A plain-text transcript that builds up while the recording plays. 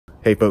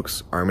Hey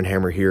folks,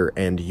 Armen here,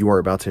 and you are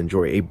about to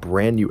enjoy a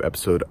brand new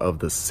episode of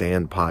the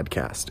Sand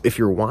Podcast. If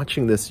you're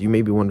watching this, you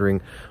may be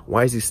wondering,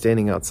 why is he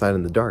standing outside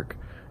in the dark?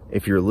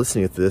 If you're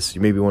listening to this, you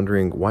may be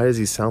wondering, why does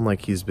he sound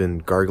like he's been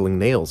gargling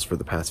nails for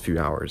the past few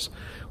hours?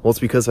 Well, it's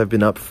because I've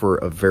been up for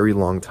a very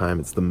long time.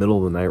 It's the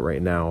middle of the night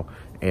right now,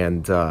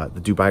 and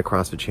the Dubai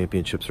CrossFit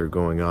Championships are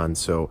going on,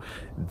 so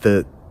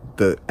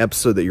the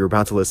episode that you're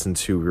about to listen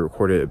to, we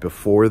recorded it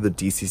before the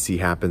DCC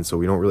happened, so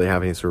we don't really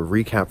have any sort of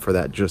recap for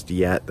that just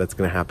yet. That's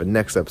going to happen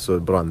next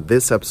episode. But on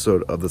this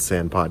episode of the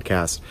Sand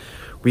Podcast,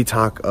 we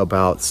talk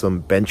about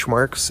some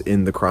benchmarks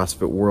in the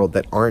CrossFit world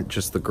that aren't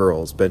just the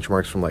girls.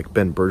 Benchmarks from like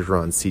Ben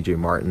Bergeron, CJ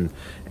Martin,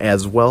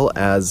 as well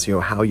as, you know,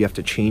 how you have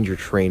to change your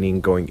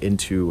training going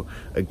into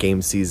a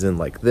game season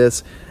like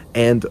this.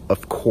 And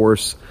of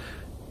course,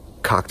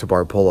 cock to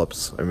bar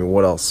pull-ups. I mean,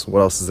 what else? What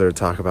else is there to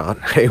talk about?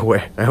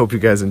 Anyway, I hope you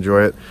guys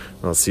enjoy it.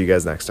 I'll see you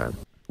guys next time.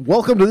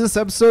 Welcome to this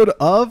episode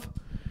of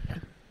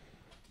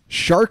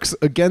Sharks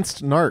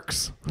Against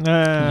Narcs.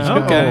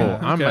 Okay.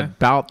 I'm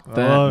about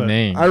that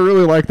name. I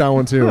really like that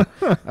one too.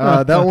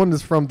 That one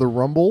is from the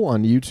Rumble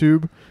on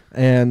YouTube,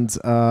 and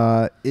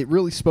it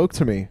really spoke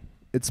to me.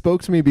 It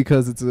spoke to me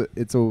because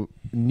it's a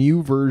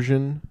new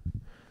version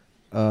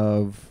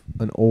of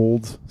an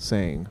old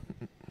saying,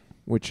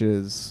 which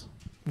is,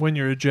 when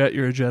you're a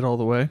jet all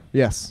the way.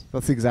 yes,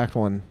 that's the exact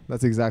one.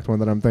 That's the exact one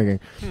that I'm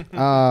thinking.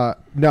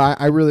 No,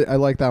 I really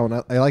like that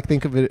one. I like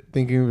thinking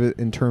of it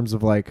in terms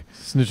of like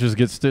Snitches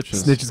get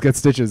stitches. snitches get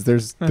stitches.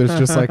 There's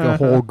just like a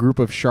whole group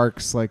of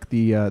sharks, like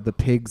the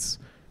pigs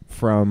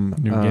from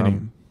New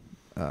Guinea.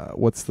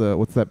 What's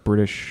that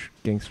British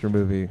gangster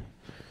movie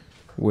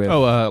with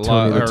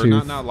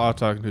not Law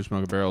Talking to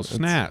Smoke Barrels.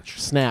 Snatch.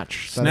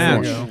 Snatch.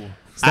 Snatch.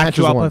 Snatch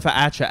is one. For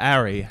Acha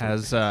Ari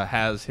has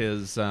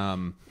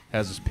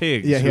his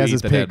pigs. Yeah, he has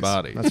his the pigs. dead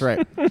bodies. That's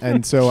right.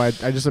 And so I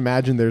just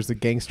imagine there's a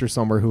gangster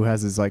somewhere who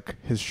has his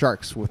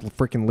sharks with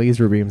freaking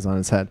laser beams on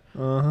his head.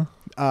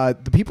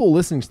 The people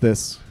listening to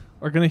this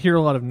Are going to hear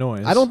a lot of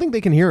noise. I don't think they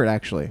can hear it,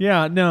 actually.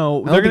 Yeah,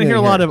 no. They're going to hear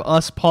a lot of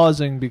us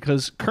pausing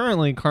because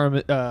currently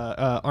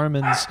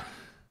Armen's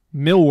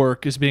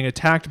millwork is being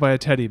attacked by a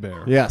teddy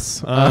bear.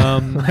 Yes. I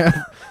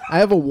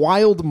have a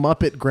wild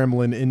Muppet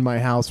gremlin in my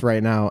house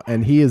right now,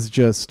 and he is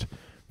just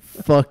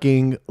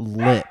fucking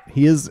lit.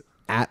 He is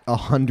at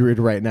 100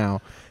 right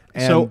now.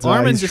 And, so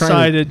Armen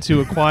decided to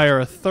acquire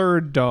a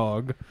third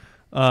dog.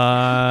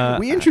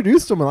 We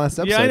introduced him in the last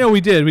episode. Yeah, I know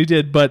we did,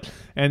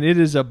 and it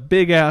is a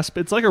big ass.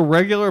 It's like a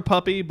regular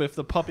puppy, but if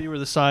the puppy were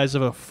the size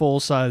of a full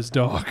size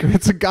dog.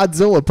 It's a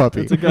Godzilla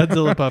puppy. It's a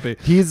Godzilla puppy.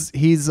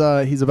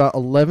 He's about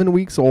 11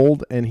 weeks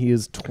old, and he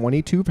is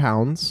 22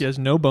 pounds. He has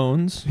no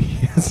bones.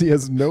 He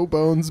has no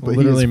bones, but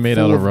literally he is made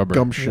full out of of rubber.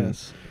 gumption.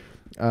 Yes.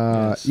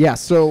 Yes. Yeah.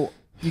 So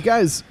you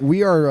guys,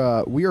 we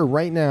are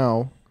right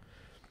now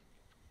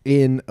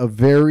in a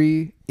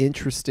very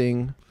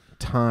interesting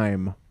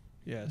time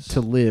to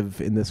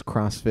live in this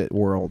CrossFit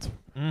world.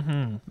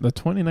 Mm-hmm. The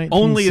 2019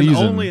 only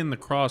season. in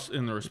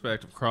the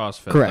respect of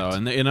CrossFit.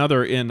 Correct.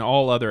 Though. In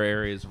all other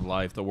areas of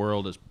life, the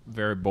world is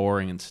very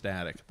boring and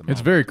static at the moment.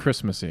 It's very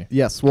Christmassy.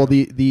 Yes. Well,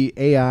 the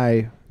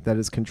AI that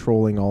is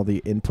controlling all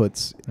the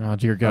inputs. Oh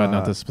dear God,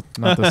 not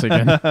this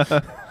again.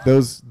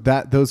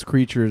 Those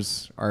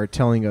creatures are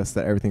telling us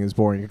that everything is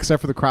boring,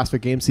 except for the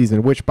CrossFit Game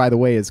season, which, by the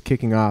way, is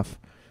kicking off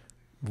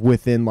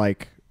within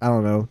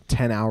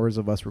 10 hours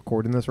of us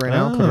recording this right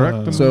now.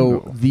 Correct. So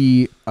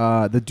the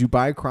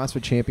Dubai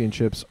CrossFit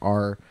Championships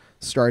are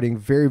starting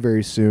very,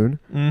 very soon,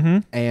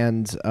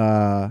 and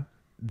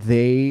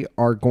they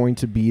are going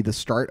to be the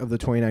start of the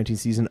 2019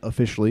 season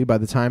officially. By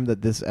the time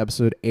that this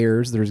episode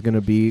airs, there's going to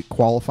be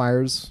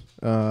qualifiers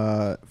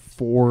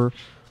for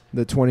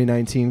the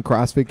 2019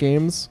 CrossFit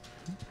Games.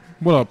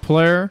 What up,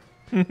 player?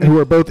 Who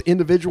are both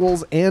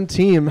individuals and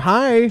team.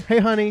 Hi. Hey,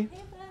 honey.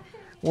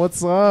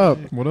 What's up?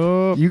 What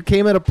up? You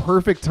came at a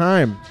perfect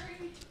time.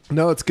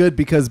 No, it's good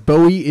because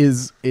Bowie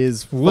is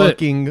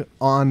fucking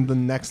on the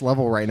next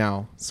level right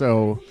now.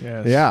 So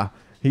yeah,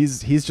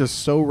 he's just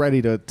so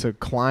ready to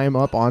climb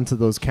up onto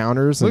those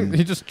counters. Look,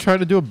 he just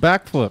tried to do a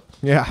backflip.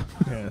 Yeah.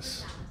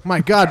 Yes.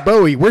 My God,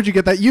 Bowie, where'd you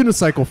get that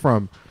unicycle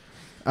from?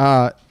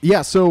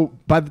 Yeah. So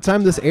by the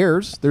time this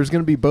airs, there's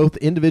going to be both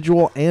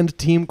individual and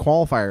team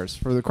qualifiers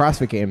for the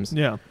CrossFit Games.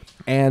 Yeah.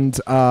 And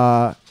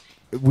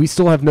we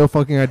still have no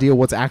fucking idea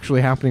what's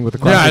actually happening with the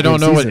CrossFit Games. Yeah, I don't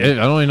know. Season.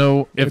 I don't even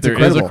know if It's there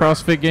is a incredible.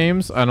 CrossFit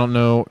Games. I don't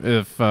know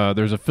if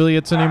there's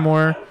affiliates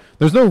anymore.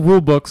 There's no rule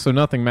book, so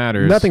nothing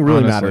matters. Nothing really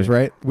honestly. matters,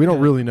 right? We don't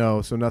really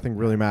know, so nothing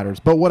really matters.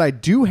 But what I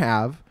do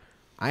have,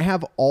 I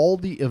have all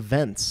the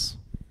events.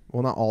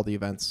 Well, not all the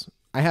events.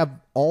 I have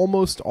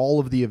almost all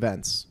of the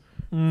events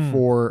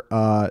for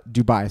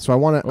Dubai. So I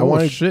want to.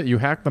 Oh shit! You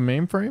hacked the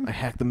mainframe? I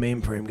hacked the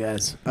mainframe,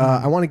 guys.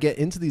 I want to get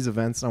into these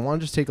events, and I want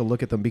to just take a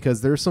look at them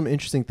because there's some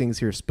interesting things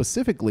here,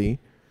 specifically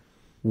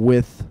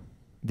with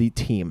the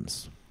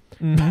teams.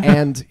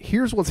 And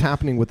here's what's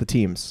happening with the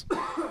teams.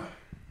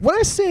 When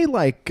I say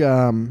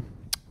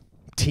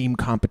team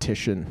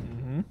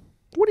competition,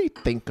 what do you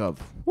think of?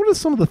 What are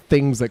some of the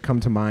things that come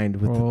to mind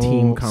with the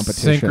team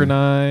competition?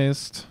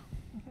 Synchronized.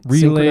 Relay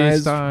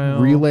synchronized style.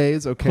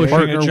 relays. Okay, Pushing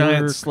Partner a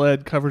giant work.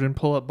 sled covered in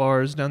pull-up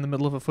bars down the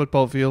middle of a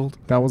football field.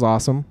 that was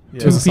awesome.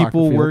 Yeah. It was Two a soccer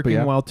people field, but working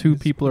yeah. while two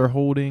people are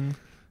holding.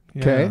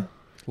 Yeah. Okay.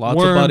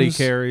 Lots of buddy Worms.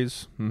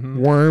 carries. Mhm.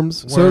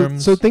 Worms.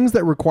 Worms. So things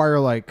that require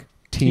like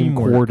team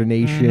Teamwork.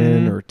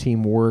 coordination Mhm. or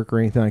teamwork or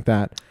anything like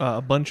that. A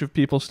bunch of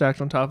people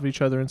stacked on top of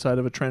each other inside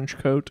of a trench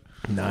coat.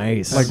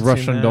 Nice. Like Haven't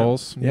Russian seen that.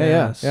 dolls. Yeah,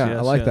 Yes, yeah. I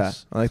yes, like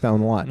yes. that. I like that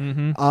one a lot.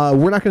 Mm-hmm.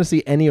 We're not going to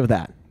see any of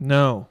that.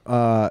 No.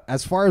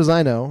 As far as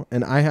I know,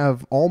 and I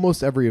have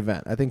almost every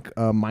event. I think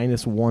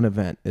minus one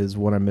event is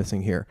what I'm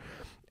missing here.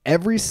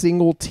 Every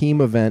single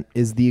team event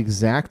is the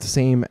exact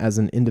same as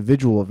an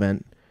individual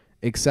event,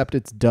 except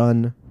it's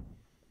done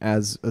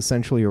as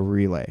essentially a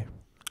relay.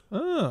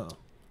 Oh.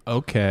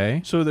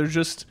 Okay. So they're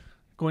just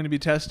going to be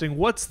testing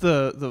what's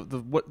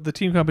what the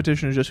team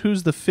competition is, just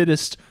who's the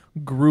fittest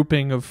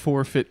grouping of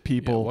 4 fit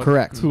people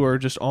Correct. who are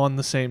just on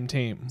the same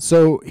team.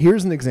 So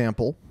here's an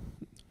example.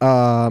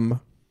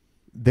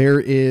 There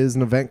is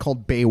an event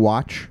called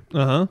Baywatch,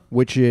 Uh-huh.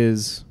 which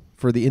is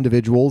for the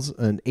individuals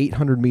an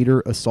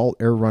 800-meter assault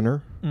air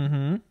runner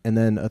Mm-hmm. and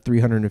then a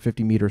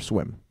 350-meter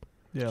swim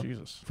Yeah.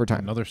 Jesus. for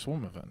time. Another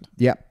swim event.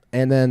 Yeah.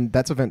 And then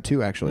that's event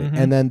 2, actually. Mhm.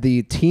 And then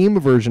the team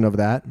version of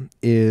that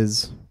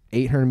is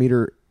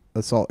 800-meter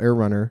assault air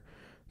runner,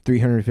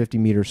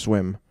 350-meter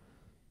swim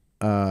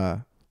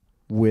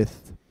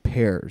with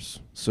pairs.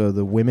 So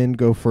the women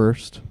go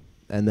first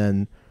and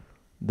then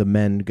the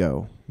men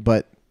go.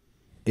 But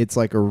it's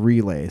like a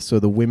relay. So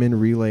the women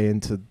relay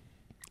into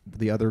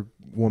the other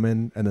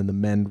woman and then the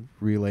men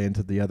relay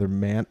into the other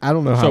man. I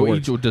don't know how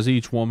it So works. does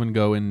each woman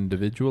go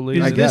individually?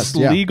 Is I this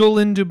guess, yeah. legal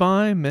in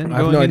Dubai? Men I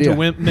have going no into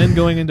idea. men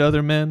going into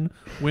other men,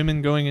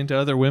 women going into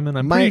other women.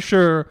 I'm My- pretty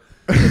sure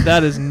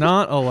that is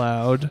not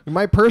allowed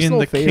My in personal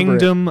the favorite,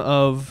 kingdom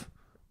of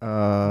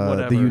the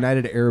whatever.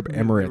 United Arab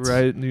Emirates.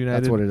 right? The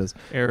United That's what it is.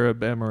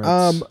 Arab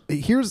Emirates.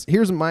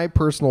 Here's my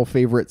personal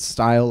favorite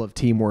style of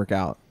team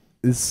workout.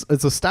 It's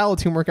a style of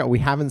team workout we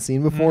haven't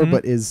seen before, Mhm.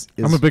 but is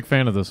I'm a big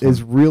fan of this one.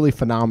 is really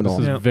phenomenal.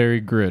 This is Yeah.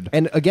 very grid.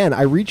 And again,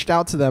 I reached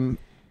out to them.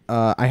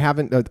 I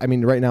haven't. I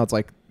mean, right now it's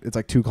like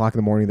 2:00 in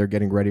the morning. They're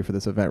getting ready for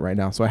this event right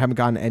now, so I haven't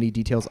gotten any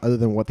details other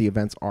than what the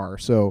events are.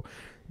 So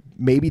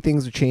maybe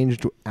things have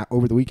changed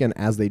over the weekend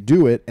as they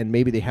do it, and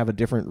maybe they have a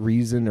different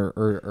reason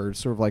or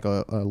sort of like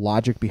a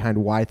logic behind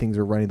why things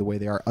are running the way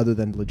they are, other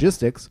than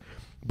logistics.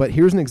 But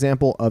here's an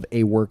example of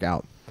a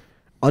workout.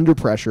 Under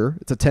pressure,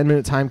 it's a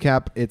 10-minute time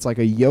cap. It's like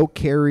a yoke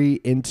carry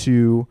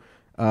into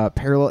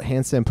parallel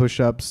handstand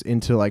push-ups,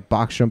 into like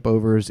box jump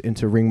overs,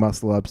 into ring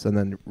muscle ups, and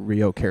then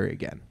yoke carry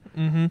again.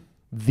 Mm-hmm.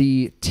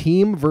 The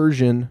team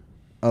version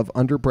of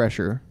under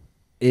pressure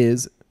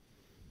is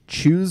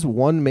choose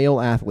one male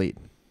athlete,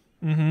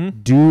 Mm-hmm.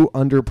 do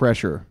under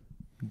pressure.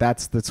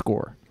 That's the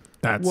score.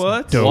 That's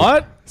What? dope.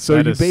 What? So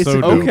That you is so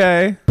basically dope.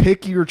 Okay.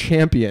 pick your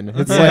champion.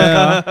 It's like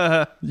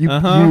Yeah. you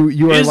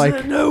are Is like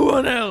there no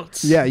one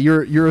else? yeah,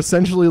 you're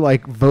essentially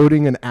like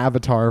voting an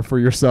avatar for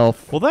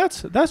yourself. Well,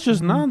 that's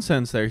just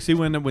nonsense there. See,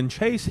 when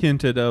Chase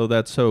hinted, "Oh,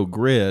 that's so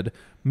grid,"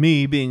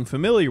 me being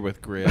familiar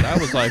with grid, I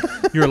was like,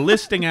 "You're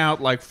listing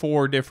out like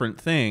 4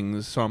 different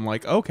things." So I'm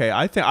like, "Okay,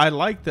 I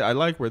like that. I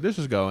like where this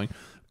is going."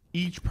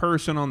 Each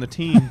person on the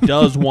team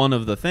does one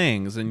of the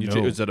things, and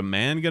No. is it a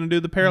man going to do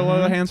the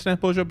parallel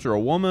handstand push-ups or a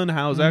woman?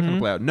 How is that going to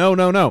play out? No.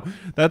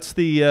 That's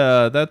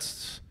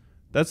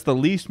the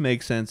least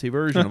make sensey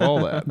version of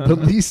all that. The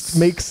least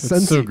makes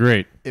sense. It's so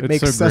great. It It's makes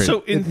so sense. great.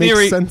 So in it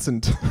theory- makes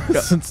sense.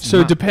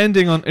 So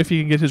depending on if he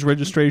can get his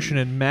registration,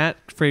 and Matt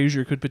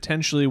Frazier could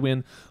potentially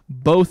win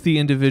both the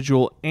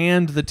individual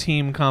and the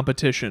team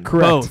competition.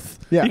 Correct. Both.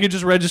 Yeah. He could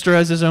just register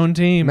as his own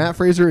team. Matt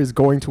Fraser is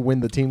going to win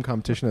the team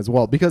competition as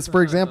well because,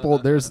 for example,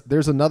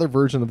 there's another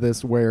version of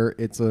this where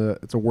it's a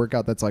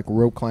workout that's like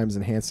rope climbs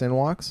and handstand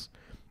walks,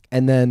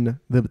 and then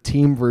the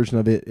team version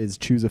of it is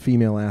choose a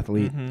female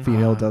athlete.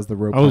 Female does the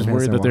rope. I was climb,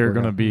 worried handstand that walk they were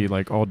going to workout. be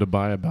like all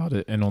Dubai about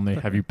it and only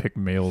have you pick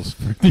males.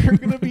 They're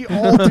gonna be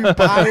all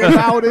Dubai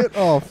about it.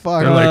 Oh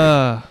fuck! They're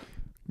like-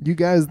 You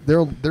guys,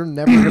 they're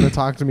never gonna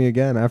talk to me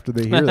again after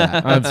they hear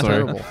that. I'm That's sorry.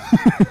 terrible.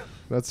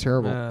 That's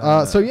terrible.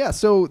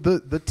 So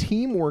the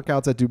team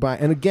workouts at Dubai,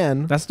 and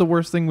again, That's the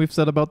worst thing we've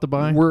said about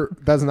Dubai.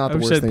 that's not the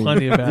I've worst said thing.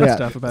 plenty of bad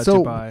stuff about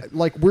so, Dubai.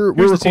 Like we're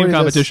Here's the team recording this-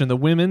 competition. The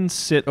women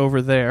sit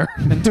over there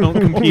and don't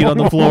compete on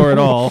the floor at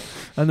all,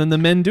 and then the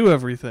men do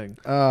everything.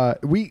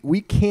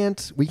 We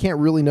can't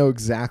really know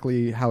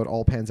exactly how it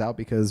all pans out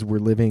because we're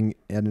living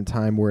at a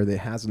time where it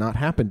has not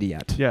happened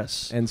yet.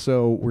 Yes. And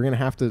so we're gonna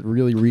have to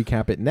really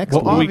recap it next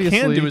What week. we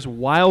can obviously- do is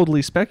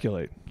wildly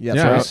speculate. Yes,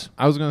 yeah, right?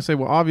 I was going to say,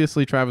 well,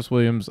 obviously Travis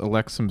Williams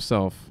elects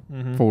himself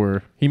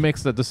he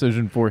makes that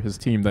decision for his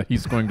team that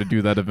he's going to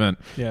do that event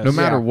Yes. no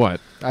matter Yeah.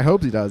 what. I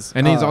hope he does.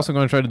 And he's also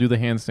going to try to do the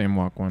handstand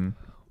walk one.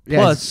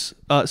 Plus,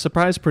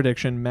 surprise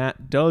prediction,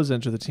 Matt does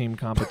enter the team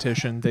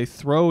competition. They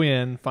throw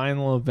in,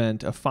 final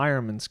event, a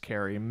fireman's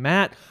carry.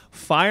 Matt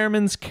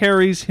fireman's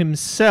carries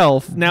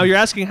himself. Now, you're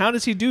asking, how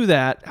does he do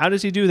that? How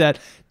does he do that?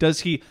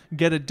 Does he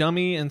get a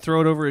dummy and throw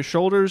it over his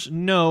shoulders?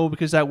 No,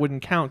 because that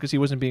wouldn't count because he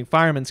wasn't being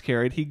fireman's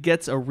carried. He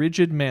gets a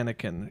rigid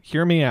mannequin.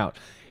 Hear me out.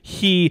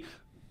 He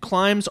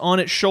climbs on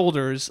its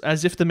shoulders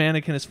as if the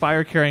mannequin is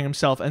fire carrying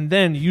himself, and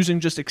then using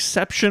just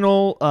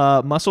exceptional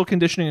muscle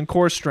conditioning and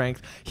core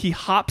strength, he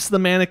hops the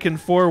mannequin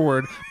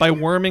forward by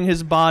worming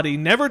his body,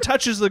 never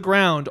touches the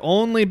ground,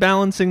 only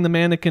balancing the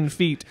mannequin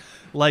feet.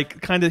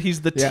 Like kind of he's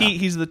the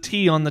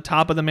T on the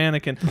top of the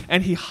mannequin,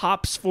 and he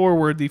hops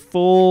forward the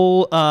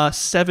full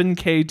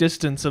 7K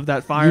distance of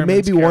that fireman's You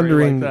may be carry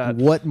wondering like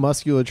that. what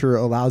musculature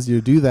allows you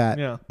to do that.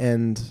 Yeah.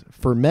 And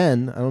for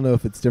men, I don't know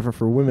if it's different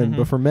for women,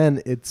 but for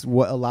men, it's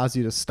what allows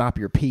you to stop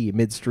your pee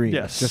midstream.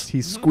 Yes. It's just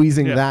he's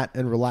squeezing Yeah. that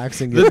and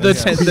relaxing The, it. the, and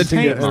ta- the squeezing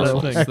taint it and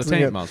muscles. The relaxing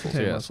taint it. muscles,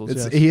 Taint yes. muscles,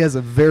 It's, yes. He has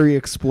a very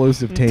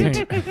explosive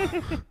taint.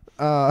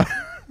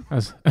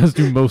 As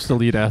do most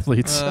elite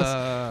athletes.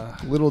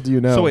 Little do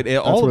you know. So wait, that's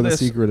all where of the this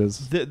secret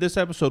is. This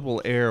episode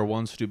will air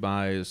once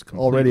Dubai is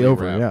completely Already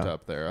over, wrapped yeah.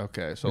 up there.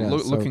 Okay, so, Yeah, so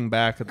looking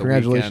back at the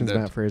Congratulations,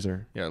 weekend, Matt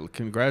Fraser. yeah,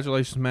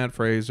 congratulations, Matt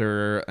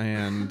Fraser,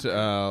 and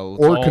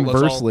Or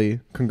conversely,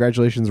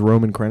 congratulations,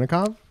 Roman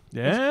Krenikov.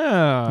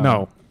 Yeah.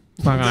 No,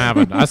 it's not gonna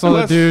happen. I saw the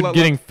Let's- dude let-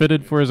 getting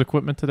fitted for his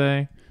equipment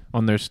today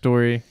on their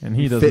story, and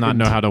he does not Fitted.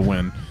 know how to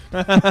win.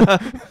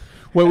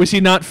 Wait, was he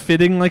not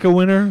fitting like a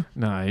winner?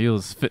 Nah, he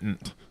was fitting.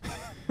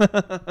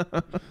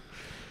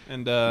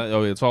 And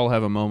let's all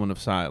have a moment of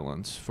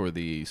silence for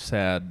the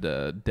sad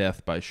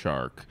death by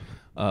shark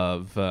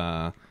of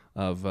I'm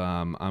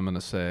going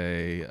to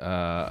say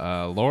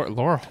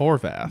Laura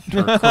Horvath.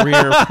 Her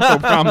career so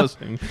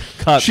promising.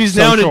 Cut She's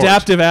so now an short.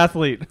 adaptive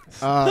athlete.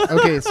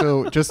 Okay,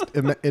 so just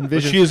But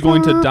envision. she is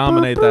going to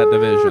dominate that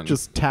division.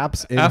 Just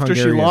taps in After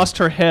Hungarian. she lost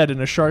her head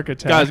in a shark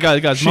attack.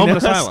 guys, She moment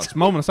of now has silence.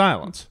 Moment of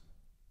silence.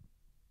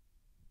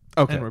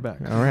 Okay. And we're back.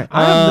 All right.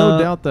 I have no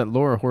doubt that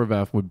Laura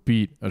Horvath would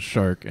beat a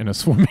shark in a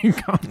swimming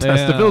contest.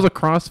 Yeah. If it was a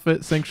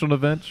CrossFit sanctioned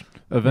event,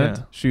 Yeah.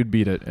 she would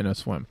beat it in a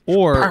swim.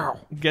 Or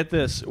get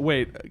this,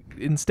 wait.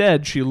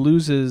 Instead, she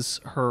loses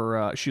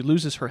her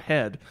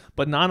head,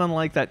 but not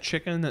unlike that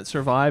chicken that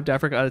survived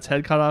after it got its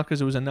head cut off because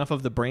there was enough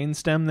of the brain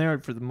stem there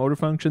for the motor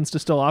functions to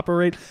still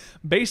operate.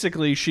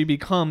 Basically, she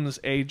becomes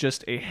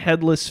just a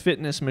headless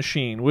fitness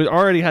machine. It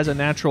already has a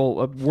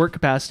natural work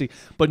capacity,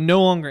 but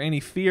no longer any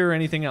fear or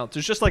anything else.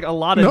 There's just like a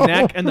lot of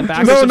neck and the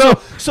back.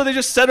 So they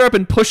just set her up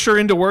and push her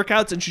into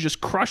workouts, and she just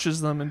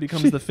crushes them and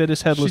becomes the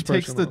fittest headless She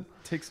takes person. in the world.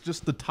 takes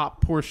just the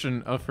top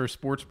portion of her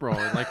sports bra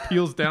and like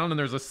peels down, and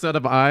there's a set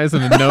of eyes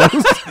and a nose.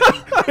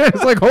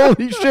 It's like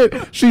holy shit,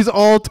 she's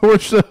all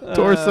torso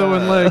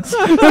and legs.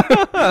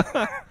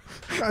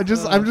 I'm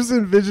just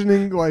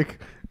envisioning like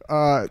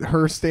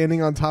her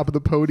standing on top of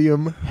the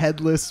podium,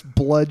 headless,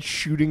 blood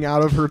shooting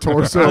out of her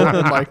torso,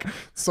 and like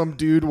some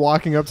dude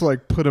walking up to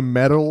like put a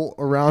medal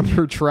around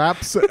her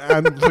traps,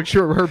 and like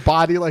her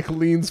body like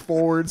leans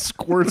forward,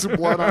 squirts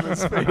blood on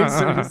his face,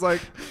 and he's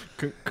like,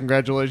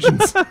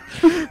 "Congratulations."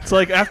 It's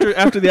like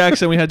after the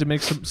accident, we had to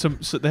make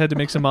they had to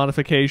make some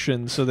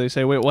modifications. So they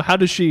say, wait, well, how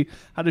does she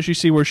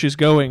see where she's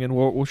going? And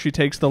well, she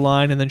takes the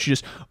line, and then she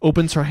just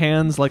opens her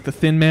hands like the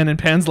Thin Man in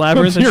Pan's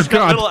Labyrinth, and Dear she's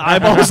got God. little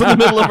eyeballs in the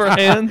middle of her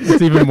hands.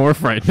 It's even more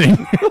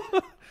frightening.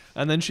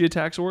 And then she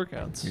attacks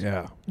workouts.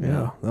 Yeah,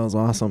 that was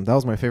awesome. That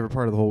was my favorite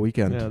part of the whole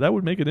weekend. Yeah, that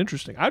would make it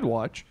interesting. I'd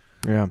watch.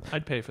 Yeah.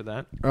 I'd pay for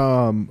that.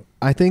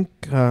 I think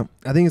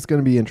it's going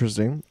to be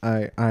interesting.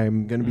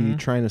 I'm going to be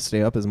trying to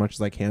stay up as much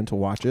as I can to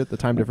watch it. The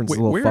time difference is a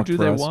little where fucked do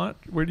for they us. watch?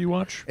 Where do you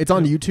watch? It's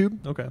on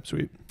YouTube, Okay,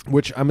 sweet.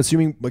 which I'm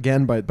assuming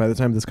again by the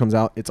time this comes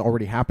out, it's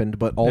already happened.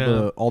 But all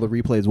the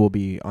replays will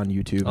be on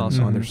YouTube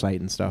and on their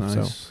site and stuff.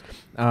 Nice.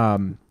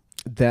 So,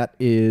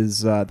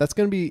 that's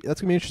gonna be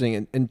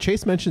interesting. And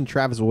Chase mentioned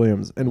Travis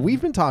Williams, and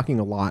we've been talking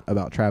a lot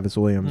about Travis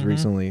Williams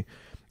recently.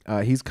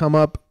 He's come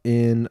up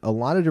in a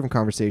lot of different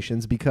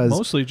conversations because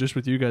Mostly just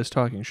with you guys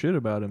talking shit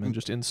about him and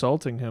just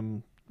insulting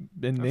him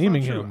and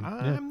naming him.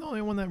 Yeah. I'm the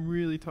only one that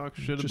really talks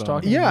shit Just about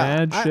talking him.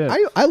 mad shit.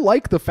 I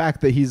like the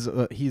fact that he's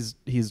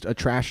a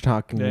trash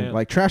talking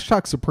like trash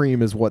talk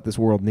supreme is what this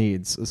world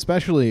needs,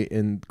 especially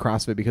in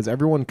CrossFit, because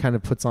everyone kind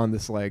of puts on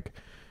this like,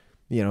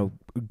 you know,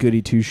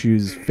 goody two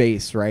shoes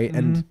face, right?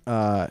 And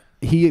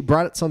he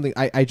brought up something.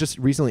 I just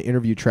recently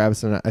interviewed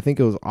Travis, and I think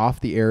it was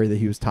off the air that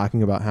he was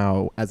talking about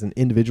how as an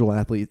individual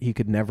athlete he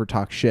could never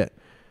talk shit.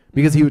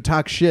 Because he would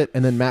talk shit,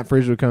 and then Matt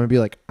Fraser would come and be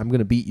like, "I'm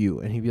gonna beat you,"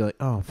 and he'd be like,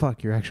 "Oh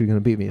fuck, you're actually gonna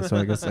beat me." So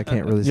I guess I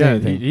can't really say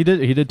anything. he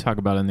did talk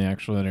about it in the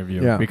actual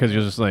interview. Yeah. Because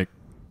you're just like,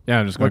 yeah,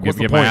 I'm just gonna Like, what's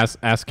get the my point?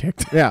 ass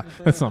kicked. Yeah,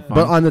 That's not fun.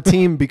 but on the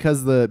team,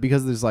 because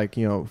there's like,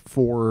 you know,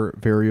 4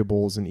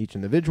 variables in each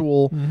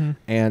individual,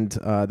 and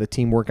the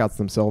team workouts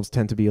themselves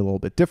tend to be a little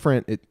bit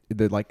different.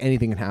 That like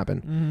anything can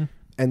happen,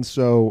 and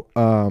so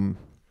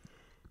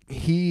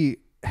he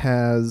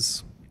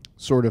has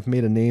sort of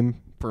made a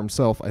name for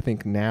himself, I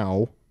think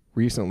now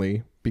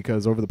recently,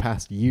 because over the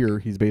past year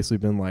he's basically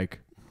been like,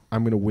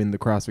 I'm going to win the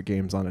CrossFit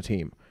Games on a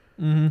team.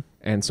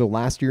 And so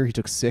last year he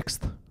took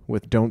 6th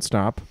with Don't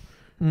Stop,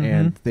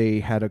 and they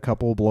had a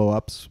couple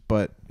blow-ups,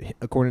 but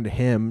according to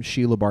him,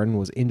 Sheila Barton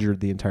was injured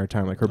the entire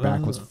time. Like her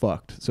back was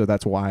fucked, so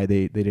that's why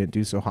they didn't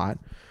do so hot.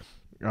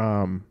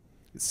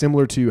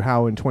 Similar to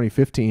how in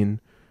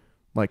 2015,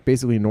 like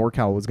basically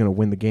NorCal was going to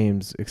win the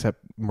games, except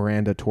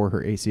Miranda tore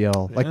her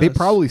ACL. Like they Yes.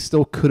 probably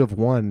still could have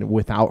won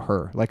without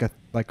her. Like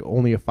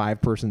only a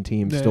 5-person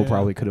team still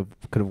probably could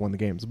have won the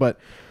games. But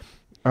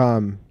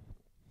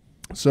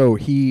so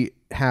he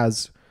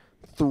has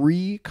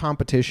 3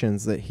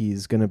 competitions that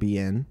he's going to be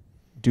in: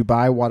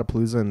 Dubai,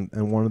 Wadapalooza,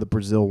 and one of the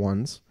Brazil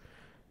ones,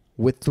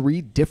 with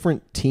 3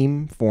 different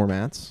team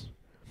formats.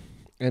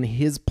 And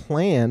his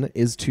plan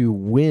is to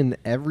win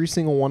every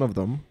single one of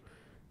them,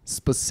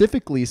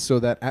 specifically so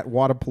that at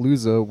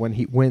Wadapalooza, when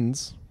he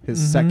wins his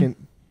second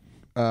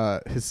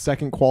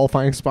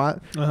qualifying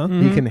spot,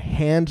 he can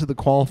hand the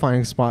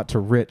qualifying spot to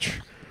Rich,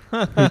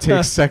 who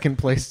takes second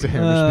place to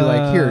him. Just be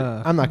like,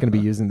 here, I'm not going to be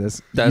using this.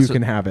 You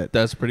can have it.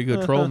 That's a pretty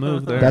good troll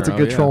move there. That's a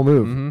good troll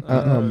move.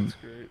 That's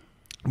great.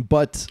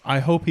 But I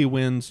hope he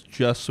wins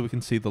just so we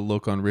can see the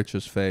look on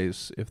Rich's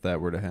face if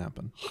that were to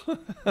happen.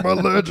 my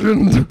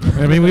legend.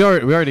 I mean, we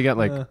already got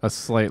like a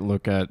slight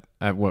look at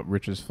what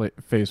Rich's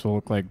face will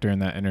look like during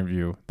that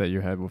interview that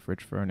you had with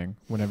Rich Froning.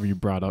 Whenever you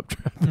brought up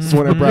Travis, So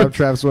when I brought up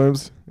Travis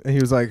Williams, and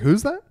he was like,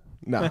 "Who's that?"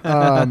 No.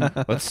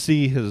 Let's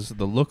see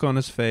the look on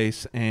his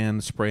face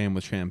and spray him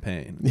with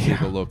champagne. See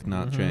the look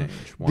not change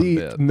one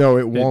bit. No,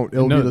 it won't.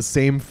 It'll be the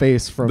same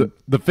face from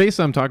the face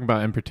I'm talking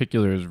about in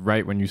particular is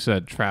right when you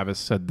said Travis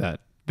said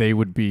that they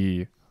would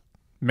be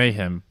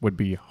Mayhem would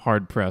be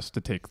hard pressed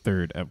to take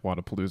 3rd at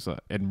Wadapalooza,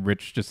 and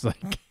Rich just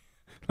like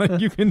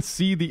you can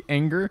see the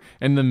anger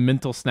and the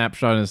mental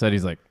snapshot in his head.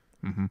 He's like,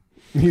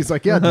 He's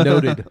like, yeah,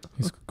 noted.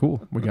 he's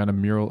cool. We got a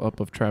mural up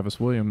of Travis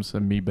Williams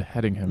and me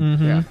beheading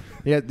him.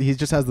 Yeah. He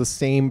just has the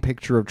same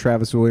picture of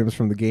Travis Williams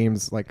from the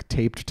games like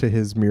taped to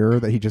his mirror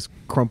that he just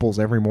crumples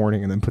every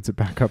morning and then puts it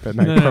back up at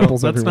night.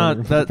 Crumples every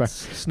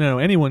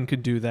morning. Anyone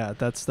could do that.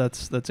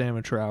 That's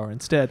amateur hour.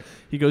 Instead,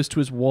 he goes to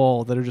his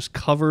wall that are just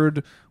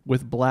covered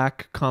with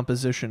black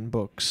composition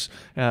books,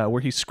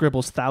 where he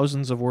scribbles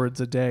thousands of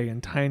words a day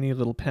in tiny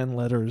little pen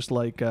letters,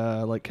 like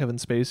Kevin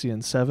Spacey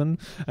in Seven,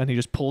 and he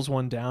just pulls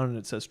one down and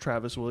it says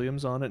Travis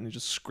Williams on it, and he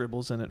just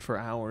scribbles in it for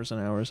hours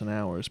and hours and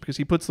hours because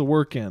he puts the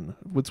work in.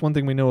 What's one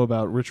thing we know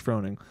about Rich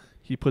Froning?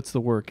 He puts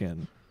the work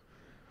in.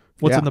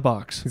 What's in the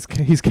box?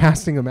 He's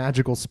casting a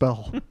magical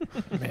spell.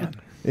 Man.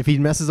 If he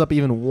messes up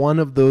even one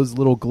of those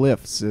little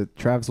glyphs,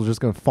 Travis will just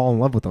going to fall in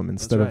love with them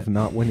instead of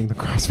not winning the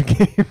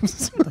CrossFit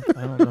Games.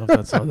 I don't know if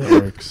that's how that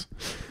works.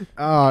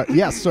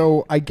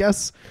 So I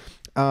guess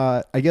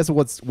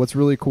what's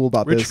really cool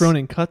about Rich this...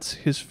 Froning cuts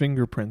his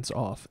fingerprints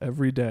off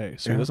every day,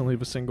 so he doesn't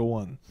leave a single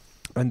one.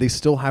 And they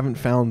still haven't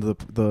found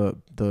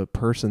the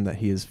person that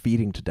he is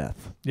feeding to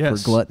death for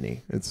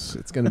gluttony.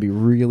 It's going to be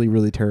really,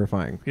 really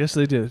terrifying. Yes,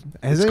 they did.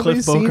 Has it's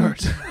Cliff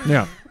Bogart.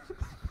 Yeah.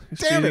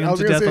 Damn it! I was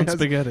to death on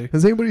spaghetti.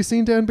 Has anybody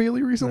seen Dan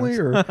Bailey recently?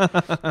 Or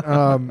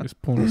He's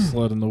pulling a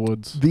sled in the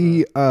woods.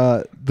 The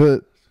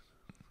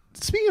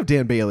speaking of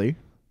Dan Bailey,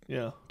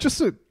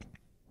 just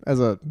as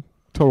a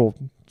total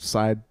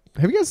side,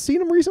 have you guys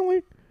seen him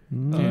recently?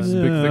 He's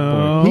a big thick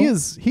boy.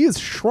 He is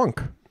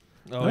shrunk.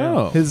 Oh,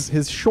 yeah.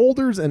 His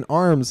shoulders and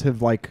arms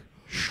have like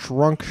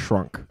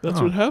shrunk. That's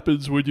what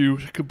happens when you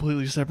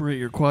completely separate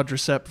your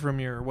quadricep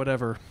from your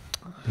whatever.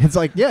 It's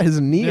like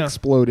his knee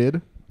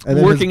exploded. And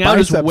then working out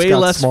is way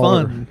less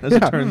smaller. fun, as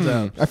it turns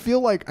out. I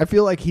feel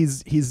like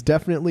he's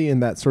definitely in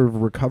that sort of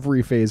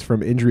recovery phase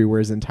from injury where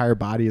his entire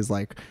body is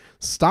like,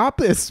 stop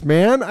this,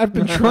 man. I've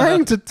been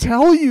trying to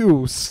tell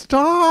you.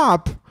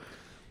 Stop.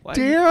 Why?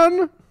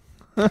 Dan.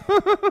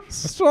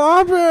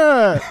 Stop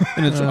it.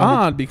 And it's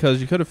odd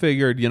because you could have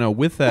figured,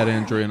 with that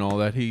injury and all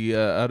that,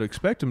 I'd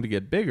expect him to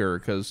get bigger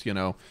because,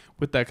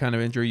 with that kind of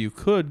injury, you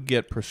could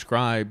get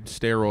prescribed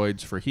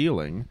steroids for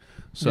healing.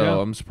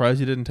 So I'm surprised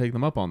you didn't take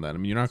them up on that. I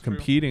mean, you're not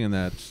competing in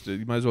that.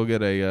 You might as well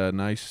get a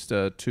nice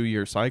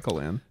 2-year cycle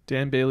in.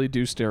 Dan Bailey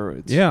do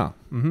steroids. Yeah.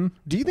 Mm-hmm.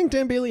 Do you think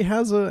Dan Bailey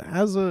has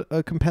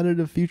a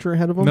competitive future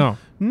ahead of him? No.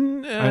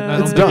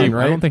 It's done,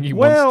 right? I don't think he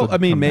Well, wants to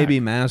come maybe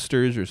back.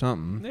 Masters or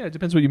something. Yeah, it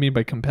depends what you mean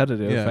by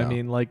competitive. Yeah. I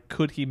mean, like,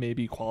 could he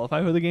maybe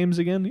qualify for the games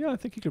again? Yeah, I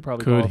think he could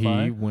probably Could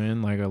qualify. he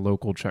win like a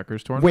local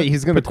checkers tournament? Wait,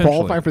 he's going to Potentially.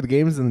 qualify for the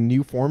games in the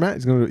new format?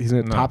 He's going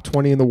to top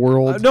 20 in the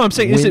world? No, I'm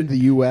saying, win is it the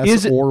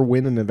U.S. or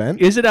win an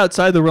event? Is it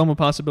outside the realm of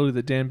possibility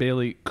that Dan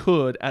Bailey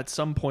could, at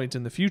some point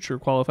in the future,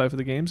 qualify for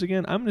the games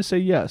again? I'm going to say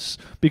yes,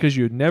 because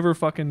you'd never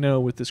fucking know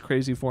with this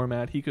crazy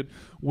format. He could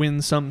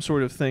win some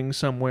sort of thing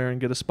somewhere and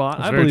get a spot.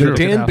 That's I very believe true. it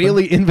could Dan happen.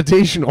 Bailey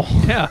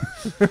Invitational. Yeah.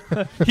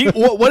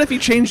 What if he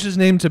changed his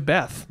name to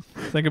Beth?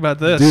 Think about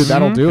this. Dude,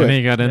 that'll do And then it.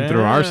 he got in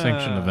through our Yeah,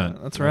 sanctioned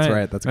event. That's right. That's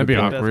right. That's a That'd good be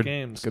point. Beth awkward.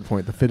 Games. Good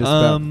point. The fittest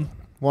Beth.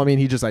 Well, I mean,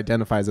 he just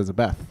identifies as a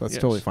Beth. That's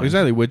Yes. totally fine.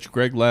 Exactly, which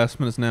Greg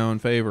Glassman is now in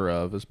favor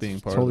of as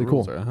being part Totally of the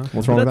rules cool. there, huh?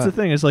 What's wrong with That's that?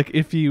 the thing is, like,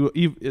 if you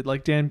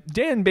like Dan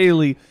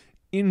Bailey,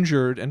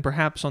 injured and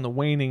perhaps on the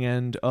waning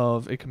end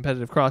of a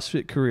competitive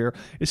CrossFit career,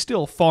 is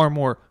still far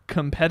more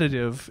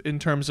competitive in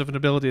terms of an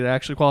ability to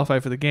actually qualify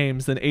for the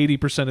games than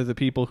 80% of the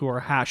people who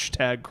are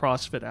hashtag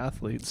CrossFit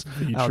athletes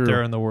out True.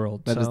 there in the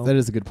world. That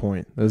is a good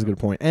point. That is a good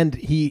point. And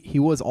he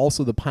was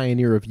also the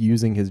pioneer of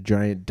using his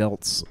giant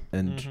delts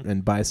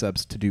and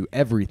biceps to do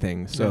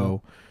everything.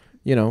 So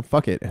you know,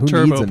 fuck it. Who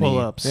Turbo needs a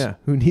pull-ups. knee? Yeah,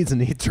 who needs a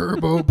knee?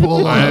 Turbo I am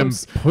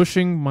pull-ups.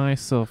 pushing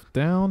myself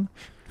down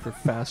For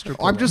faster.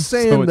 I'm just so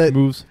saying it that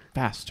moves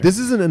faster. this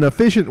isn't an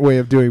efficient way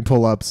of doing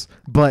pull-ups,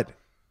 but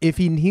if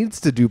he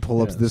needs to do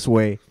pull-ups this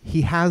way,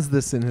 he has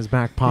this in his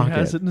back pocket. He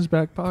has it in his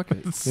back pocket.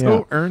 It's so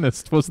Yeah.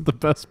 earnest was the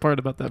best part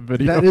about that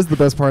video. That is the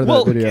best part of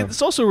Well, that video.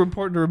 it's also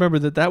important to remember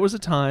that was a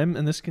time,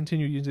 and this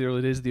continued into the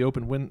early days of the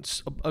Open, when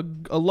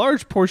a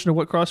large portion of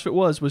what CrossFit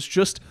was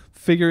just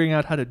figuring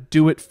out how to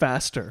do it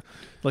faster.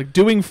 Like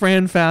doing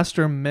Fran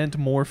faster meant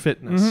more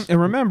fitness.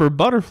 And remember,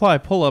 butterfly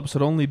pull-ups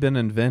had only been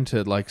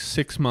invented like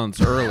 6 months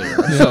earlier.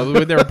 So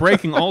they were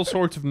breaking all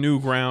sorts of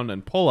new ground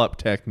and pull-up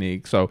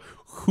techniques. So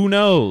who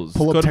knows?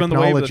 Pull-up Could have been the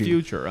wave of the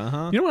technology. future.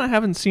 You know what I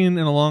haven't seen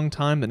in a long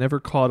time that never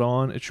caught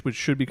on, which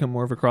should become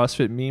more of a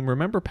CrossFit meme?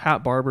 Remember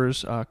Pat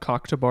Barber's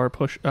cock to bar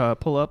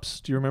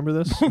pull-ups? Do you remember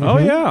this? Oh,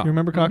 yeah. You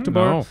remember cock to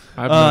bar? No,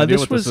 I have no idea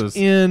this what was this is.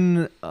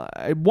 in.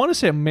 I want to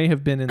say it may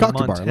have been in Cock the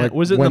to bar, Montana. like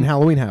Was it when the,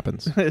 Halloween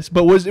happens.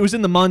 but it was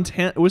in the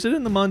Montana? Was it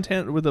in the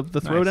Montana with the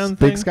throwdown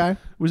thing? Big Sky?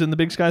 Was it in the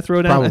Big Sky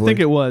throwdown? I Probably. think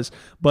it was.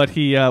 But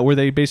he where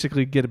they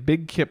basically get a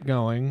big kip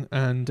going,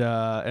 and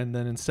then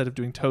instead of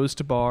doing toes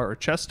to bar or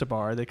chest to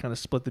bar, they kind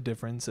of split the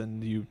difference,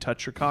 and you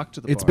touch your cock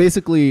to the It's bar.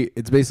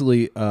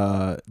 basically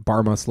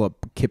bar muscle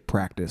up kip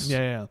practice.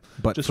 yeah,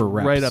 but just for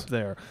reps. right up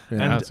there.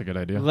 Yeah. And That's a good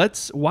idea.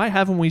 why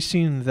haven't we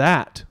seen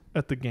that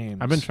at the games?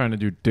 I've been trying to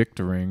do dick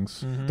to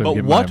rings. to But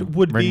get what my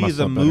would ring be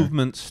muscle the better.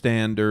 movement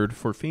standard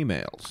for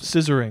females?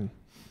 scissoring.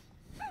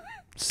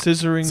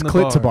 Scissoring It's the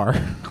clit to bar.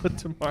 Clit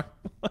to bar.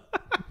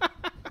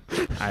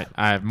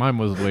 Mine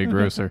was way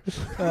grosser.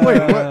 Wait,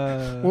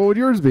 what would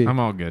yours be? I'm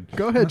all good.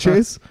 Go ahead,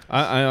 Chase.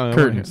 I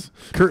Curtains.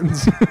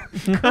 Curtains.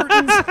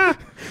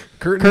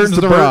 Curtains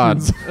to to rod.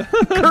 Burtons.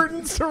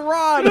 Curtains to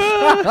rod.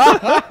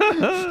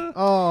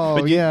 Oh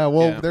But you- yeah.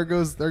 Well, yeah. there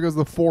goes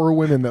the 4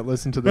 women that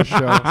listen to this show.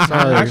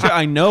 Sorry. Actually,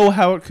 I know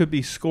how it could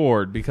be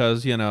scored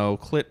because, you know,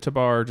 clit to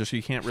bar, just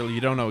you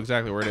don't know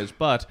exactly where it is,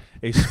 but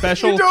a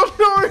special... You don't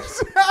know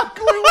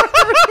exactly where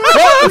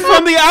Well,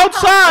 from the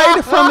outside,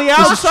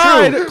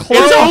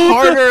 It's a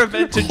harder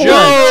event to judge.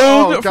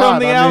 Oh, Clothed God, from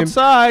the I mean,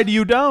 outside,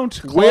 you don't.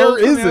 where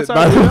Clothed from is the it, outside,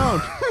 by the you way?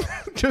 don't.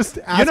 Just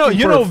asking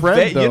You for know, a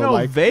friend, though,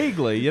 like,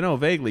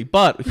 vaguely.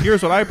 But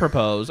here's what I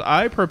propose.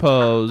 I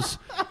propose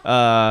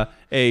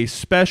a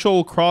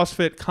special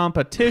CrossFit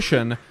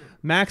competition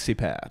maxi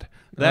pad.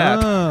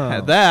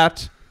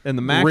 That and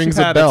the maxi Rings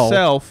a pad bell.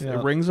 itself, Yeah.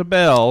 it rings a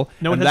bell.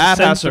 No, it and has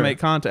a that has to sensor. make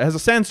contact. It has a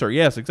sensor.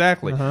 Yes,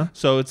 exactly.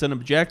 So it's an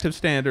objective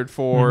standard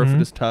for if it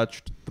has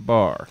touched the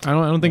bar. I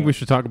don't think we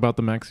should talk about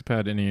the maxi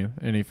pad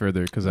any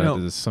further because No.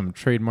 there's some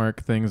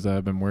trademark things that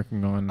I've been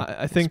working on.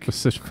 I think.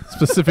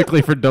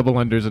 Specifically for double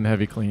unders and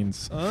heavy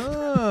cleans.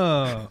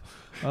 Oh,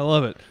 I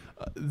love it.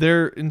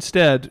 They're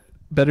instead,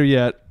 better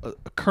yet, a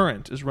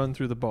current is run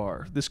through the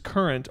bar. This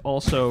current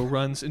also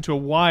runs into a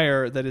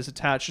wire that is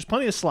attached. There's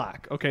plenty of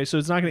slack. Okay, so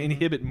it's not going to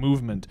inhibit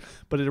movement,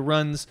 but it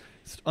runs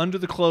under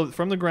the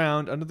from the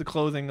ground, under the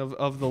clothing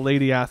of the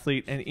lady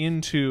athlete, and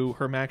into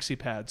her maxi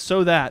pad,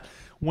 so that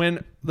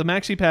when the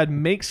maxi pad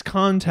makes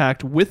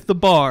contact with the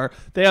bar,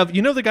 they have,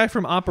 you know, the guy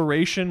from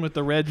Operation with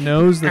the red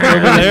nose that's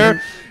over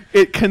there.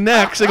 It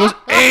connects. It goes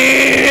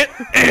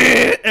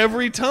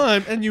every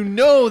time, and you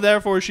know,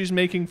 therefore, she's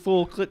making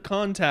full clit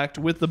contact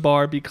with the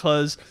bar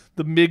because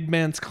the big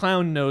man's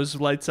clown nose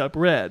lights up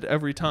red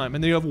every time,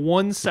 and then you have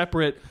one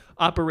separate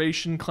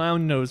Operation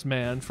Clown Nose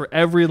Man for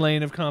every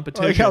lane of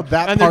competition. I like how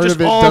that and part they're just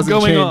of it all doesn't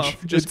going change.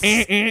 off. Just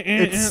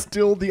It's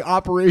still the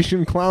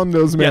Operation Clown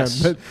Nose Man.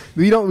 Yes. But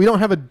we don't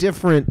have a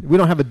different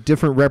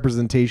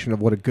representation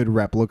of what a good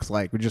rep looks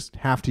like. We just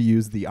have to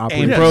use the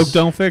Operation. Ain't Yes. broke,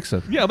 don't fix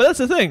it. Yeah, but that's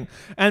the thing.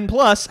 And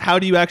plus, how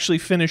do you actually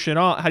finish it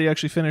off? How do you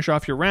actually finish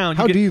off your round?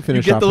 How do you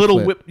finish You get off the a little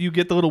clit? you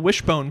get the little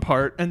wishbone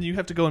part, and you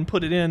have to go and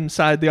put it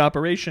inside the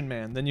Operation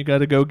Man. Then you got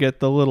to go get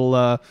the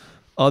little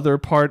other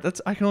part.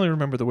 I can only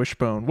remember the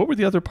wishbone. What were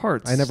the other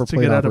parts? I never to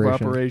played get out Operation.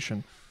 of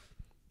Operation.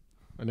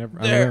 I don't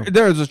know.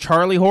 There's a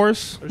Charlie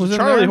horse. There's Was a in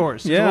Charlie there?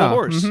 horse. There's a Yeah. little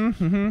horse.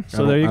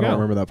 So there you I don't go.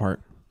 remember that part.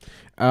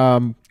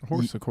 A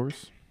horse, of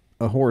course.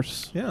 A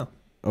horse, Yeah.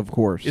 of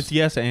course. It's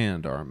yes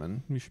and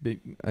Armen. You should be.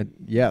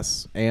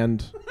 Yes,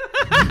 and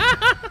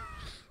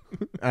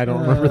I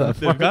don't remember that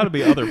There's part. got to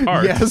be other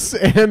parts. Yes,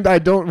 and I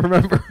don't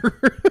remember.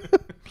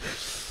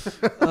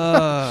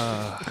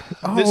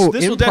 This will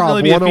Improv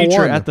definitely be a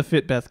feature 101. at the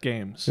FitBeth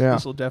Games. Yeah.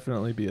 This will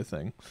definitely be a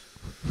thing.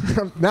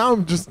 now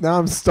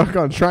I'm stuck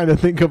on trying to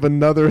think of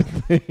another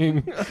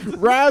thing.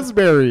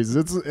 Raspberries.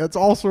 It's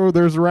also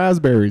there's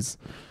raspberries.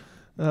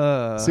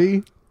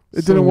 See,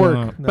 it didn't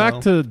work. No.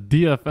 Back to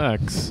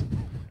DFX.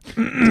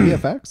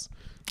 TFX,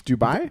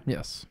 Dubai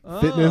Yes.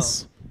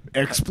 Fitness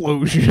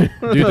Explosion.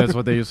 Dude, that's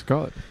what they used to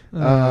call it.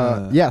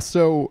 Yeah.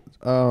 So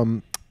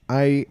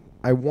I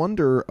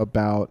wonder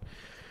about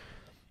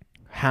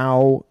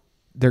how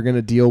they're going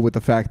to deal with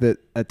the fact that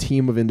a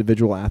team of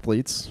individual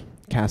athletes,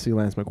 Cassie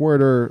Lance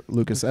McWhirter,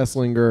 Lucas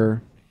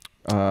Esslinger,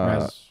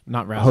 Not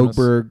Rasmus.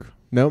 Hoegberg.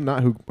 No,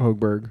 not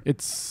Hoegberg.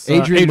 It's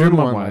Adrian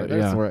Moonwhite. Moonwhite.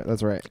 Yeah.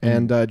 That's right.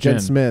 And And Jen Jen.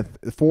 Smith.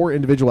 4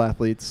 individual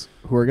athletes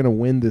who are going to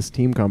win this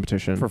team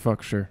competition. For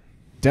fuck sure.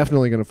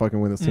 definitely going to fucking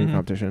win this team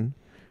competition.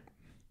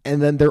 And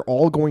then they're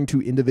all going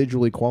to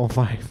individually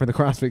qualify for the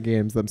CrossFit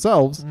Games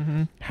themselves.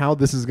 How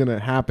this is going to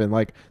happen.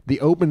 Like, the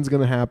Open's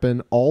going to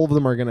happen. All of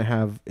them are going to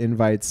have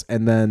invites.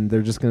 And then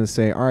they're just going to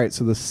say, all right,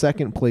 so the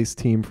second place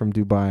team from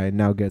Dubai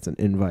now gets an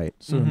invite.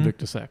 So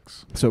Invictus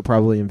X. So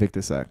probably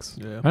Invictus X.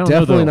 Yeah. I don't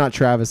Definitely know, not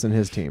Travis and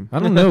his team. I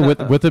don't know.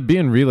 With it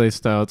being relay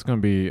style, it's going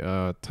to be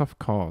a tough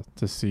call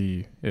to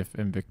see if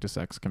Invictus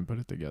X can put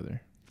it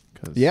together.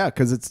 Yeah,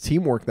 because it's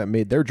teamwork that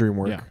made their dream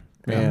work. Yeah.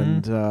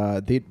 And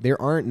they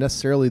aren't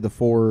necessarily the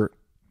 4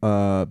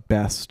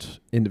 best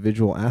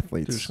individual They're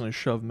athletes. just going to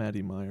shove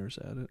Maddie Myers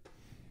at it.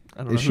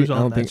 I don't Is know who's she? I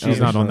on don't that think team. She's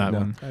not on that no.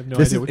 one. I have no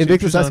This idea is what team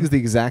Invictus she's X on. is the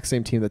exact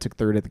same team that took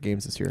 3rd at the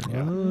games this year.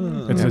 Yeah.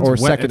 It's, Or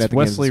it's second it's at the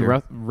Wesley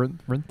games this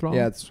Renthroll?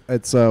 Yeah,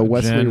 it's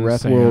Wesley Jen, Rethwold,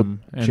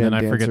 Sam, and Jen then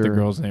I forget the Dancer,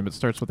 girl's name. It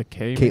starts with a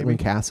K. Caitlin maybe?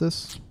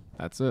 Cassis.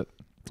 That's it.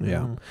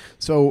 Yeah.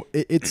 So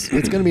it's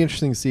going to be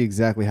interesting to see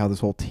exactly how this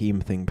whole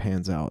team thing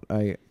pans out.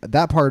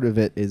 That part of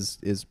it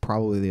is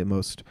probably the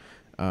most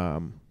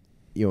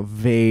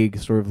vague,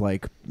 sort of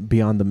like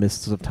beyond the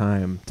mists of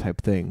time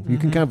type thing. You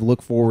can kind of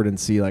look forward and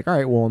see like, all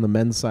right, well, on the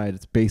men's side,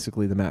 it's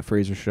basically the Matt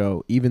Fraser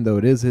show. Even though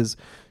it is his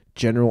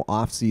general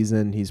off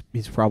season, he's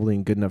probably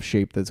in good enough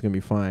shape that it's going to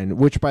be fine.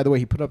 Which, by the way,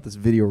 he put up this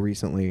video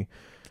recently.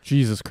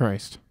 Jesus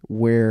Christ.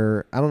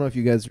 Where I don't know if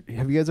you guys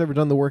ever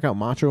done the workout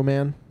Macho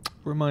Man?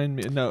 Remind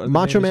me. No,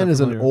 Macho Man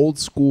is an familiar. old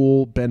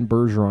school Ben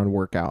Bergeron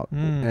workout,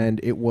 and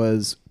it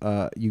was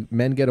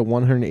men get a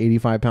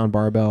 185 pound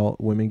barbell,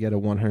 women get a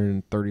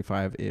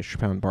 135-ish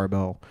pound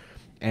barbell,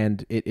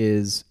 and it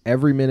is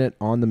every minute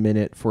on the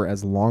minute for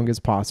as long as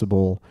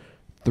possible.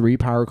 3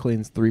 power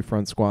cleans, 3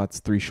 front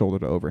squats, 3 shoulder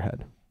to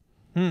overhead.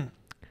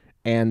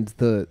 And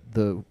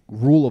the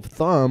rule of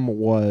thumb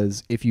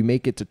was if you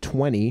make it to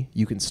 20,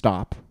 you can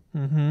stop,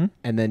 and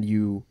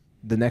then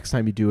the next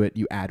time you do it,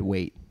 you add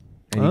weight.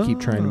 And you keep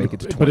trying to make it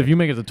to 20. But if you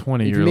make it to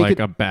 20, If you you're make like it-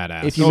 a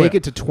badass. If you make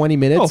it to 20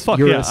 minutes, fuck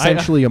you're yeah.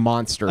 essentially a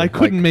monster. I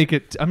couldn't make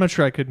it. I'm not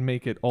sure I could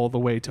make it all the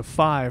way to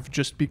 5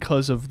 just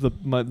because of the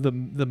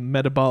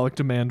metabolic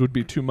demand would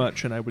be too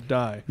much and I would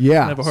die.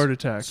 Yeah. I'd have a heart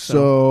attack.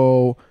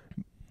 So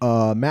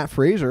Matt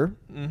Fraser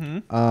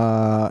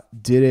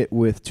did it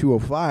with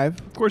 205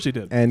 of course he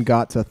did. and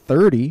got to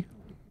 30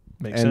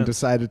 Makes and sense.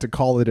 decided to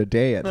call it a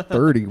day at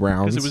 30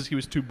 rounds. Because he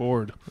was too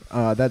bored.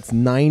 That's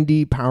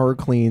 90 power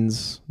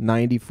cleans,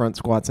 90 front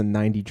squats, and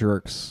 90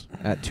 jerks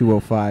at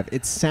 205.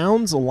 It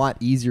sounds a lot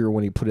easier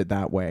when you put it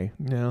that way.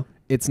 Yeah.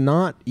 It's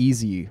not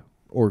easy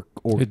or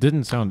It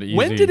didn't sound easy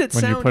When did it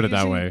when you sound put it that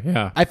easy? way.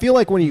 Yeah. I feel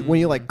like when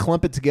you like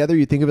clump it together,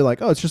 you think of it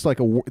like, oh, it's just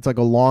like a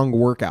long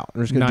workout.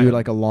 I'm just gonna do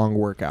like a long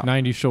workout.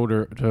 90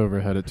 shoulder to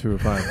overhead at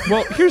 205.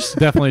 Well, here's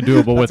Definitely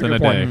doable That's a within a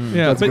good day. point.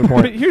 yeah, That's a but, good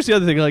point. but here's the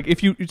other thing. Like,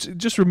 if you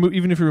just remove,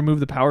 even if you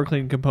remove the power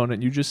clean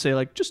component, you just say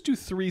like, just do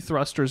 3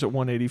 thrusters at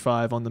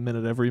 185 on the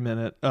minute every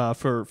minute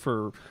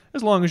for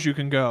as long as you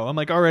can go.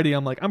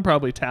 I'm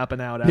probably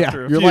tapping out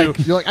after a you're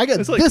few. like I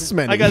got It's like, this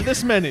many. I got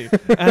this many.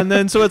 And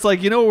then so it's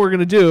like, you know what we're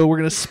gonna do? We're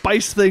gonna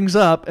spice things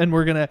up, and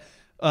we're gonna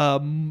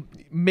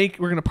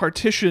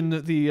partition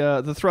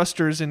the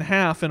thrusters in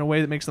half in a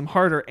way that makes them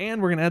harder,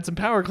 and we're gonna add some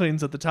power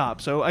cleans at the top.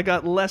 So I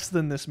got less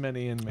than this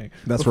many in me.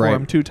 That's before right.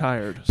 I'm too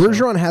tired. So.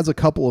 Bergeron has a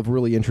couple of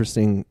really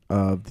interesting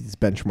these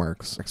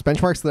benchmarks.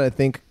 Benchmarks that I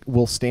think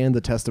will stand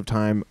the test of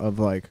time of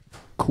like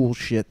cool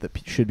shit that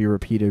should be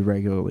repeated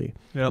regularly.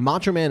 Yep.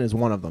 Macho Man is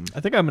one of them.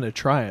 I think I'm gonna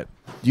try it.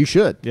 You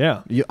should.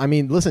 Yeah. I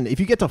mean, listen, if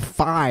you get to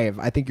 5,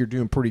 I think you're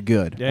doing pretty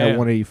good Yeah. at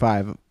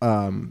 185.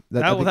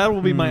 That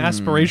will be my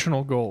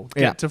aspirational goal.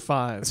 Get Yeah. to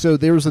 5. So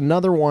there was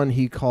another one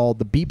he called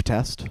the beep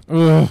test,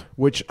 Ugh.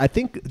 which I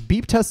think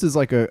beep test is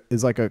like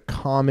a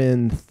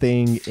common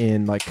thing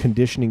in like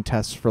conditioning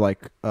tests for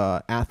like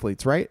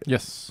athletes, right?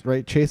 Yes.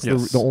 Right, Chase,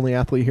 Yes. the only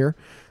athlete here.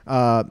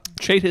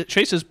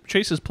 Chase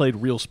has played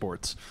real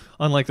sports,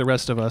 unlike the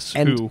rest of us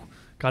And- who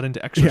got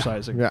into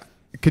exercising. Yeah.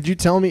 Could you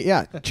tell me?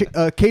 Yeah,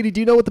 Katie,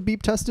 do you know what the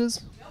beep test is?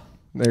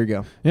 There you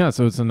go. Yeah,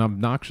 so it's an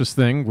obnoxious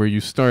thing where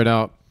you start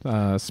out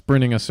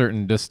sprinting a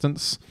certain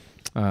distance,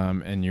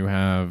 and you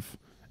have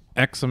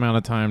X amount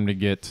of time to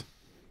get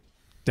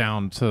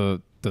down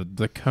to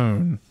the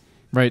cone,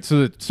 right?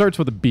 So it starts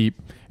with a beep,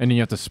 and then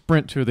you have to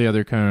sprint to the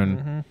other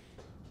cone,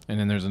 and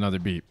then there's another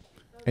beep,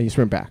 And you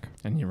sprint back.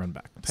 and you run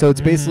back. So it's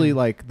basically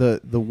like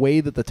the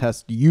way that the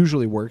test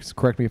usually works,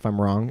 correct me if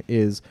I'm wrong,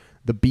 is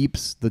the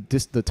beeps,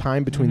 the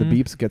time between the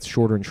beeps gets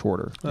shorter and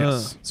shorter.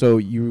 Yes. So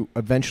you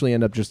eventually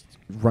end up just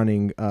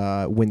running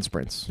wind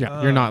sprints.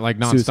 Yeah, you're not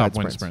like Suicide nonstop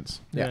wind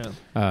sprints. sprints.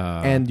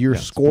 Yeah. And your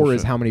it's score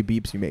is bullshit. how many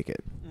beeps you make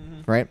it,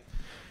 right?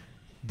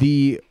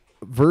 The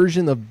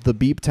version of the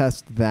beep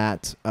test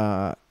that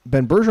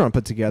Ben Bergeron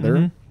put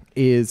together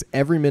is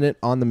every minute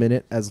on the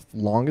minute as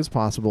long as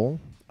possible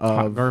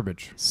Hot of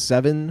garbage.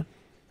 7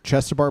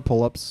 chest to bar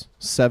pull-ups,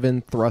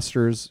 7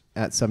 thrusters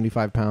at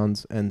 75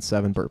 pounds, and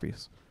 7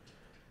 burpees.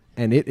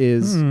 And it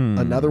is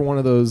another one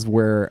of those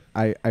where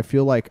I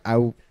feel like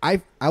it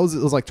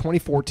was like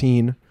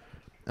 2014,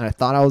 and I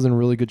thought I was in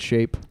really good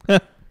shape.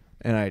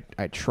 And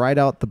I tried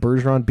out the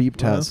Bergeron beep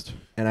test,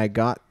 and I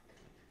got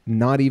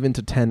not even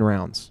to 10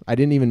 rounds. I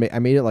didn't even I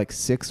made it like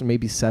 6,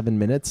 maybe 7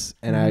 minutes,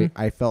 and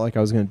I felt like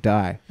I was going to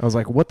die. I was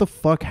like, what the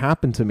fuck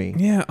happened to me?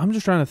 Yeah, I'm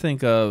just trying to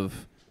think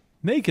of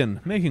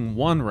making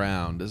one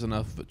round is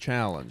enough of a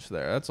challenge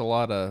there. That's a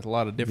lot of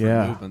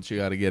different movements you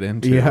got to get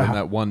into in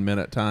that 1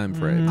 minute time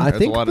frame. I There's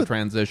think a lot of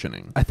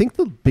transitioning. I think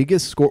the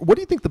biggest score, what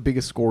do you think the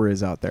biggest score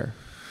is out there?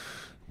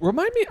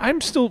 Remind me, I'm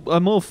a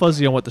little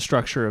fuzzy on what the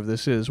structure of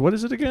this is. What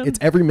is it again? It's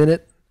every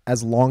minute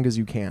as long as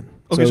you can.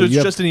 Okay, so it's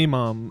just an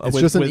EMOM. It's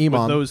just an EMOM.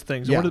 With those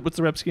things. Yeah. What's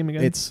the rep scheme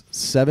again? It's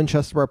 7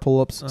 chest bar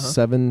pull-ups,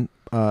 7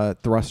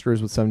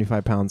 thrusters with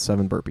 75 pounds,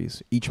 7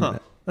 burpees each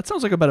minute. That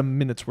sounds like about a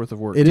minute's worth of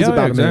work. It is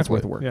about a minute's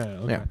worth of work.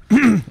 Yeah,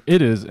 okay.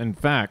 It is, in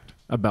fact,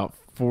 about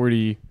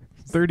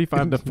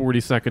 35 to 40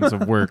 seconds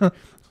of work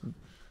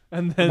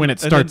And then, when it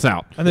starts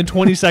out. And then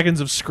 20 seconds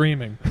of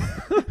screaming.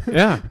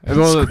 Yeah.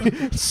 Well,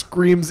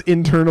 Screams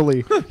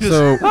internally.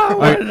 so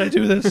why did I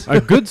do this? a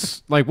good,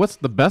 what's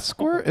the best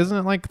score? Isn't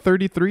it like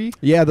 33?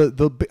 Yeah,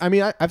 I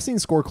mean, I've seen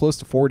score close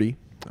to 40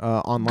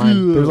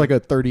 online. There's like a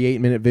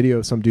 38-minute video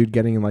of some dude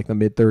getting in like the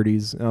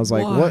mid-30s, and I was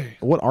like, Why?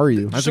 what are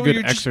you? That's So a good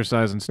you're just-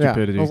 exercise in Yeah.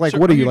 stupidity. I was like, So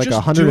what are are you, you like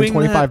just doing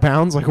 125 that-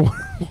 pounds? Like, Or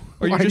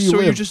why you're do you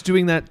live? just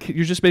doing that.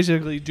 You're just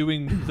basically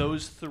doing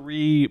those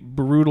 3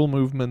 brutal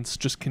movements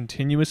just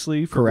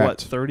continuously for what,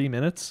 Correct. 30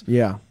 minutes?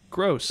 Yeah.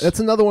 Gross. That's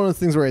another one of those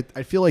things where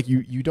I feel like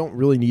you don't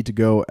really need to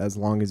go as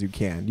long as you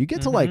can. You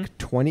get to like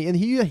 20, and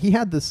he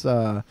had this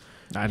I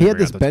he never had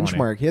this got to 20.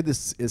 benchmark. He had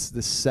this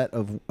set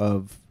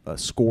of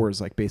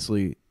scores, like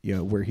basically, you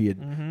know, where he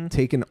had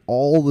taken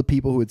all the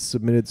people who had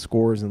submitted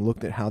scores and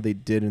looked at how they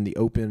did in the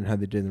open and how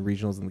they did in the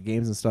regionals and the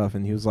games and stuff.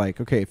 And he was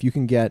like, okay, if you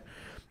can get,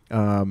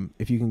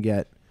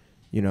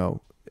 you know,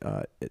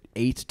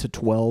 8 to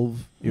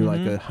 12, you're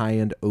like a high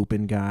end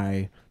open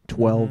guy.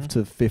 12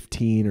 to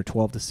 15 or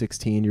 12 to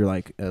 16, you're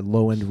like a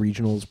low end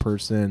regionals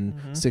person.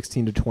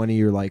 16 to 20,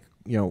 you're like,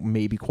 you know,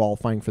 maybe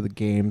qualifying for the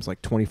games.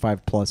 Like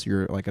 25 plus,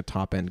 you're like a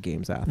top end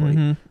games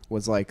athlete.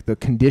 Was like the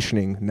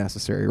conditioning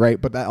necessary,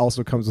 right? But that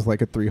also comes with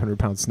like a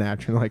 300-pound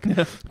snatch and like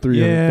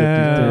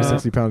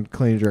 360-pound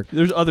clean jerk.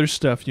 There's other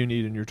stuff you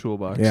need in your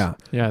toolbox. Yeah,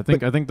 Yeah, I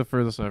think the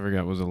furthest I ever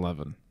got was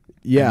 11.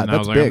 yeah, And I that's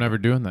was like, big. I'm never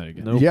doing that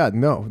again. Nope. Yeah,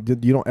 no,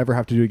 you don't ever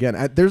have to do it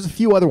again. There's a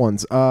few other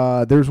ones.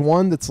 There's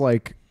one that's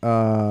like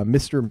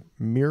Mr.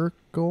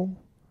 Miracle.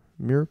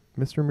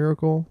 Mr.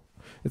 Miracle.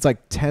 It's like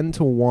 10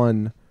 to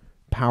 1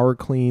 power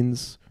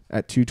cleans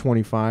at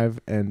 225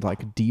 and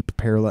like deep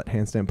parallel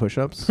handstand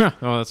push-ups. Oh,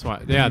 that's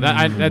why. Yeah, that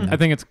I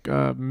think it's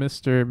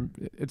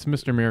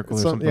Mr. Miracle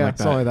or something like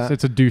that. something like that.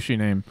 It's a douchey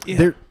name.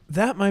 Yeah,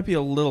 that might be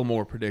a little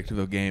more predictive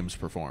of games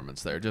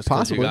performance there, just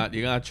because Possibly.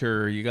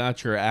 you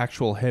got your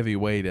actual heavy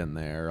weight in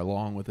there,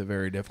 along with a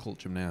very difficult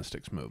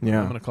gymnastics movement.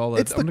 Yeah. I'm going to call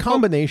that. It's the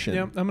combination.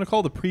 I'm going to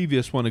call the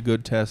previous one a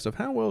good test of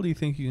how well do you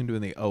think you can do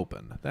in the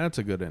open. That's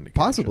a good indication.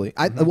 Possibly.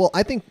 I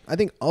think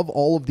of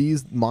all of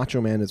these,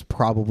 Macho Man is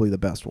probably the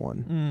best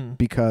one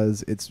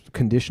because it's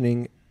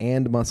conditioning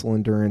and muscle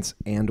endurance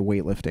and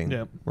weightlifting.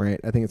 Yep. Right.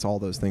 I think it's all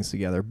those things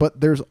together.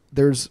 But there's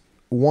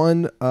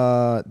one.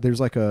 There's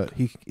like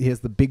he has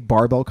the big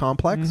barbell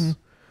complex.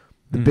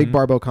 The big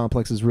barbell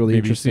complex is really BBC.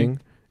 interesting.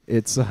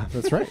 It's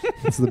that's right.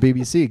 It's the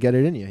BBC. Get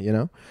it in you. You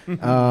know.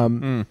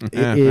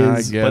 It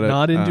is, But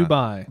not in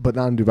Dubai. but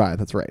not in Dubai.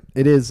 That's right.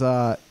 It is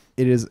a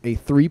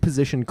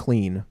 3-position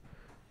clean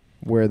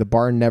where the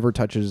bar never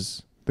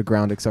touches the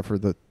ground except for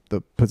the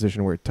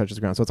position where it touches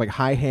the ground. So it's like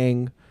high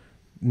hang,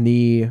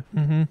 knee,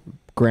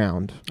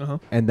 ground,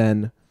 and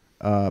then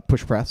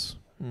push press,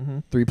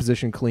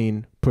 3-position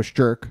clean, push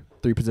jerk,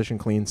 3-position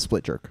clean,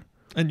 split jerk.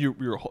 And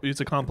it's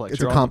a complex.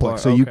 It's You're a on the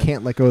complex. bar. So you Okay.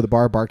 can't let go of the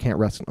bar. Bar can't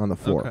rest on the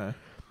floor. Okay.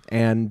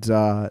 And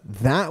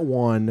that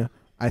one,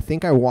 I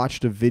think I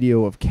watched a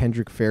video of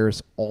Kendrick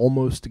Ferris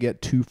almost to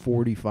get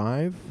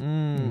 245,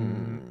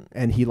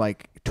 and he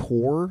like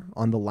tore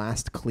on the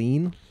last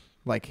clean,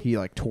 like he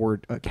like tore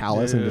a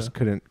callus and just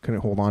couldn't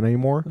hold on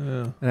anymore.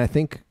 Yeah. And I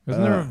think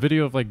Isn't there a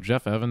video of like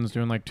Jeff Evans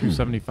doing like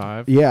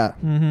 275? yeah,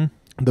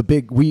 the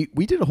big we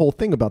did a whole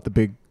thing about the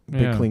big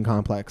Yeah. clean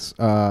complex.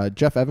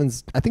 Jeff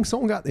Evans, I think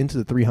someone got into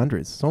the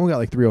 300s. Someone got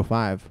like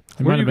 305.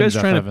 It Were might you have been guys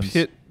Jeff trying Evans. to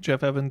pit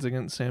Jeff Evans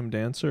against Sam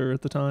Dancer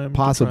at the time?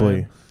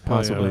 Possibly.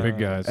 Oh, yeah, big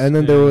guys. And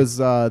then there was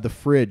the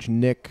fridge,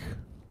 Nick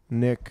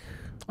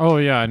Oh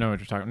yeah, I know what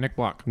you're talking. Nick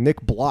Block.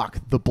 Block,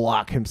 the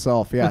Block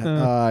himself.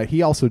 Yeah,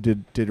 he also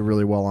did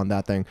really well on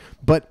that thing.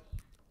 But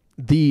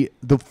the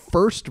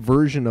first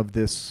version of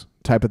this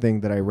type of thing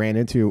that I ran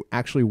into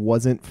actually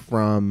wasn't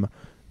from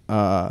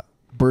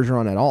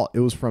Bergeron at all.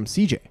 It was from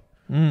CJ.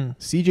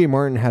 CJ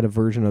Martin had a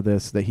version of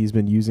this that he's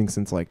been using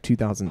since like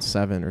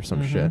 2007 or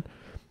some shit.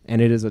 And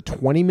it is a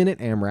 20-minute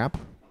AMRAP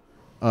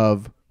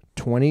of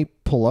 20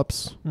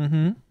 pull-ups.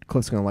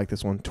 Cliff's going to like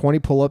this one. 20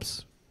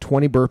 pull-ups,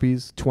 20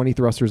 burpees, 20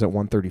 thrusters at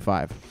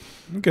 135.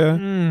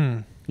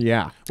 Okay.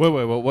 Yeah. Wait.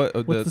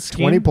 What? What's the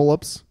scheme? 20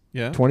 pull-ups,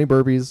 Yeah. 20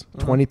 burpees,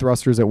 20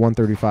 thrusters at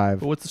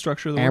 135. But what's the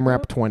structure of the AMRAP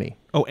workout? 20.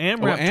 Oh, AMRAP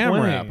 20.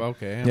 AMRAP.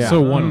 Okay. Yeah.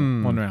 So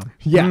one round.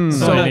 Yeah.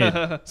 So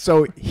I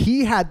So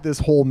he had this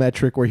whole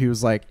metric where he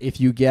was like,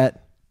 if you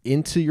get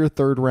into your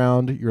third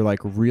round, you're like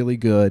really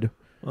good.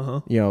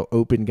 Uh-huh.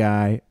 Open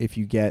guy. If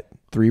you get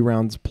 3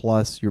 rounds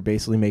plus, you're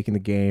basically making the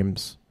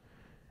games.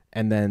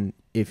 And then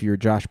if you're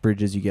Josh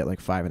Bridges, you get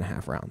like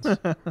 5.5 rounds.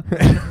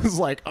 It's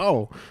like,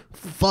 oh,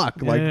 fuck.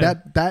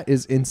 That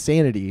is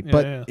insanity.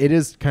 But it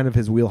is kind of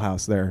his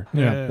wheelhouse there.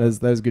 Yeah.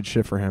 That is good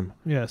shit for him.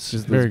 Yes.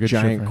 Just Very those good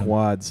shit giant for him.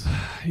 quads.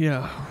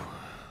 Yeah.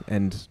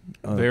 And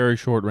Very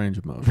short range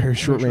of motion. very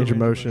short range of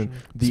motion.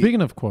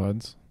 Speaking of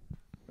quads,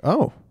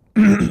 Oh,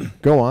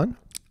 go on.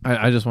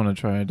 I just want to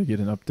try to get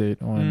an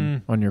update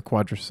on your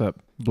quadricep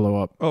blow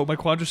up. Oh, my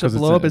 'Cause quadricep it's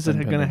blow up. a- Is it's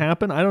it going to impending.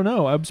 happen? I don't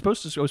know. I was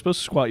supposed to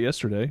squat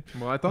yesterday.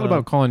 Well, I thought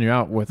about calling you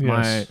out with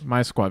yes.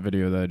 my squat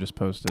video that I just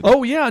posted.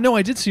 Oh yeah, no,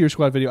 I did see your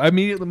squat video. I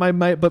immediately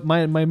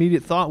my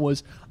immediate thought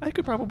was I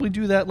could probably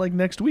do that like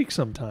next week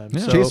sometime. Yeah.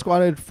 So, Jay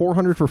squatted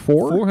 400 for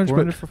 4. 400,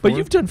 400 for but 4?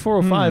 you've done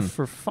 405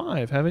 for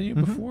 5, haven't you?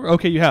 Before?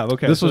 Okay, you have.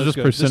 Okay, This so was that's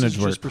just good. This percentage is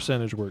work. Just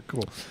percentage work.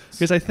 Cool.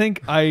 Because I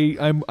think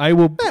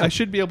I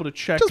should be able to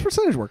check. Just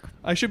percentage work.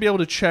 I should be able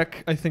to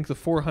check. I think the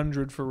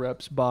 400 for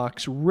reps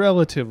box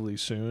relatively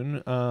soon.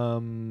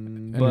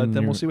 But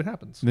then we'll see what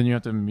happens. Then you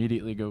have to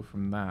immediately go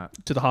from that.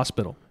 To the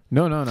hospital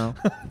No.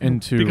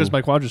 into because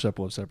my quadricep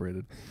was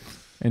separated.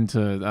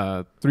 into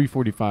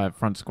 345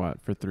 front squat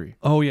for 3.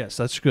 Oh yes,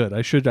 that's good.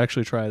 I should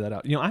actually try that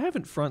out. I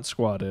haven't front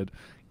squatted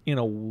in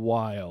a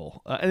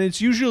while, and it's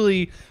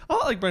usually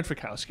like Brent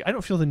Fikowski. I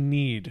don't feel the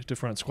need to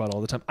front squat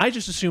all the time. I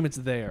just assume it's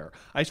there.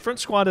 I front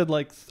squatted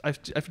I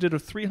did a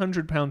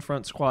 300-pound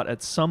front squat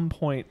at some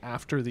point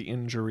after the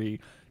injury,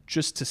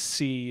 just to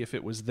see if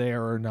it was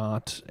there or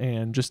not,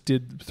 and just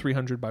did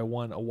 300 by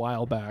 1 a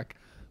while back.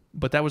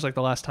 But that was like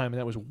the last time, and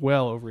that was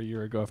well over a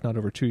year ago, if not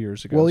over 2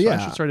 years ago. Well, So I yeah.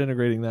 should start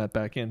integrating that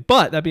back in.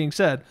 But that being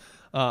said,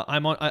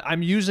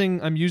 I'm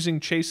using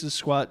Chase's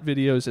squat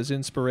videos as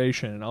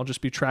inspiration, and I'll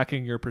just be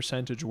tracking your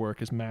percentage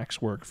work as max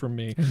work for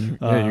me. You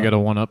got to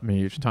one up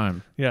me each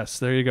time. Yes,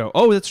 there you go.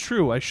 Oh, that's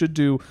true.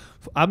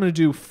 I'm going to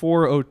do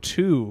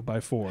 402 by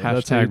 4.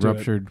 That's how you Hashtag do it.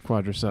 ruptured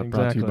quadricep brought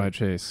to Exactly. you by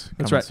Chase.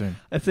 That's Coming right. soon.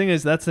 The thing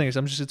is,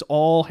 it's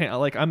all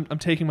I'm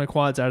taking my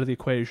quads out of the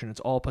equation. It's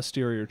all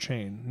posterior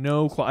chain.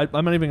 No quad.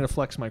 I'm not even going to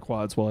flex my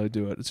quads while I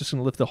do it. It's just going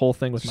to lift the whole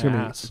thing with my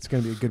ass. It's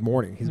going to be a good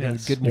morning. He's going to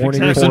Yes. be a good You're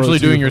morning. exactly- You're essentially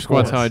 402 doing your for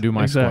squats 4. how I do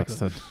my Exactly.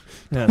 squats.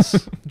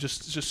 Yes,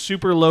 just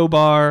super low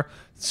bar,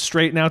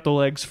 straighten out the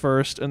legs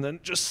first, and then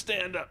just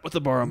stand up with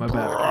the bar on my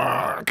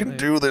back. I can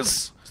do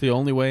this. It's the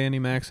only way any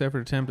max effort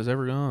attempt has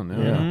ever gone. Yeah,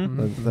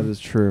 Mhm. that is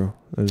true.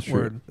 That is true.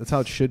 Word. That's how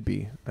it should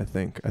be. I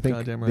think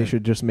Goddamn they right.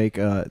 should just make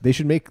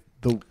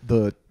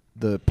the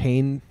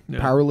pain Yeah.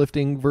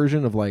 powerlifting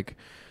version of like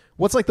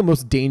what's like the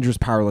most dangerous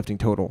powerlifting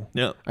total.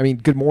 Yeah. I mean,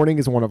 good morning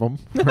is one of them,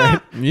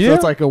 right? Yeah. So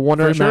it's like a 1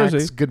 rep sure, max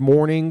Z. good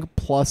morning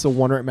plus a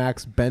 1 rep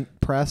max bent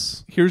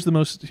press Here's the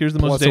most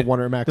plus a 1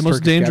 rep max the most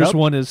Turkish dangerous get-up.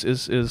 one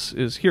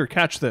is here.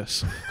 Catch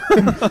this.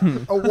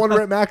 A 1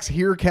 rep max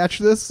here. Catch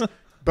this.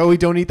 Bowie,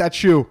 don't eat that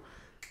shoe.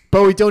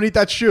 Bowie, don't eat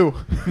that shoe.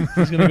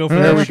 He's gonna go for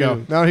There that we shoe.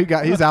 go. No,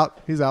 he's out.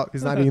 He's out.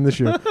 He's not eating the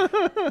shoe.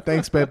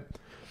 Thanks, babe.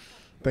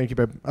 Thank you,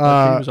 babe. He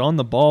was on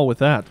the ball with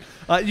that.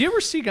 You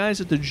ever see guys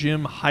at the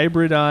gym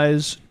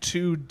hybridize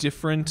two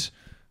different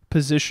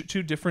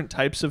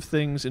types of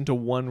things into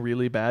one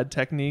really bad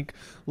technique?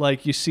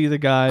 Like you see the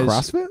guys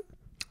CrossFit?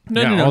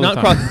 No, Yeah, no, all the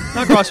not time.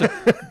 not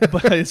CrossFit.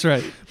 But it's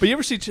right. But you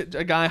ever see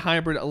a guy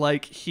hybrid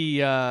like he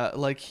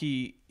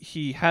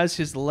has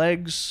his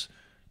legs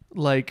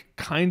like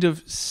kind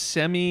of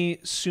semi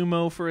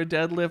sumo for a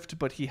deadlift,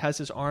 but he has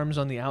his arms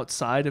on the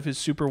outside of his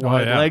super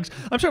wide yeah. legs.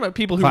 I'm talking about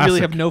people who really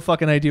Classic. have no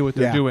fucking idea what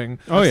they're Yeah. doing.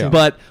 Oh, yeah.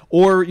 But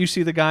or you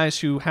see the guys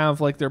who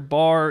have like their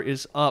bar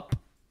is up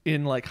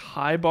in like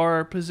high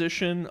bar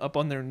position up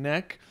on their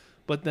neck,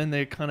 but then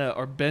they kind of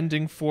are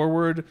bending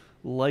forward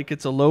like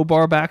it's a low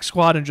bar back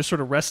squat and just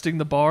sort of resting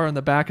the bar on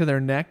the back of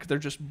their neck.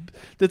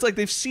 It's like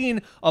they've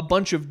seen a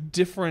bunch of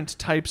different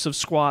types of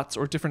squats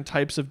or different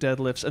types of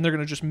deadlifts, and they're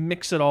going to just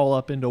mix it all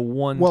up into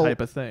one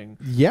type of thing.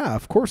 Yeah,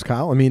 of course,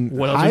 Kyle. I mean,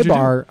 What else did you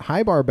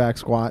high bar back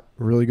squat,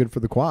 really good for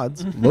the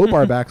quads. Low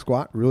bar back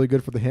squat, really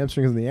good for the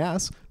hamstrings and the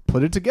ass.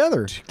 Put it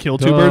together. Kill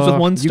two birds with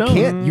one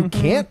stone. You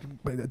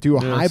can't do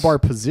a high bar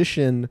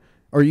position,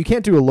 or you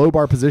can't do a low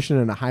bar position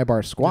and a high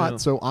bar squat. Yeah.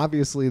 So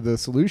obviously the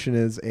solution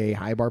is a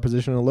high bar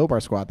position and a low bar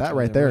squat. That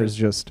right there is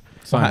just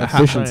Science.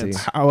 efficiency.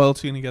 How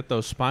else are you going to get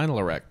those spinal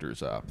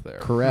erectors up there?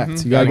 Correct.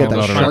 Mhm. You gotta get Gotta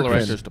that go shark to Spinal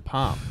fin. erectors to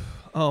pop.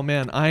 Oh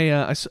man,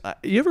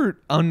 you ever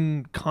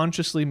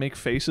unconsciously make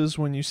faces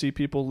when you see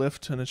people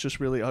lift and it's just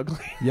really ugly?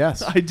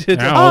 Yes. I did.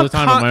 Yeah, all the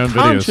time on my own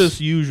Conscious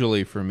videos.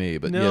 usually for me,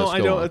 but No, yes, I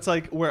go don't. on. It's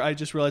like where I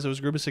just realized I was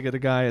grimacing at a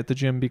guy at the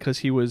gym because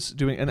he was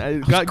doing, and I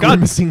was God,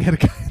 grimacing at a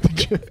guy at the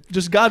gym.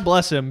 just God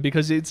bless him,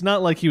 because it's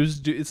not like he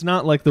was. It's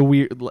not like the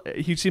weird.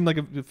 He seemed like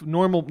a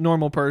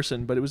normal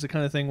person, but it was the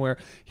kind of thing where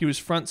he was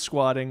front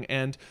squatting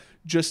and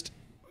just.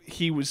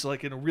 He was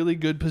like in a really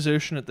good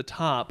position at the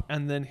top,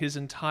 and then his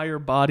entire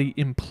body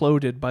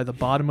imploded by the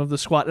bottom of the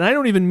squat. And I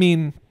don't even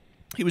mean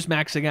he was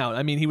maxing out.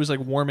 I mean, he was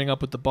like warming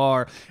up with the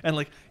bar, and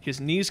like his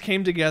knees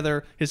came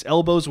together, his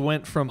elbows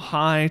went from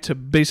high to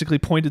basically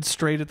pointed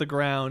straight at the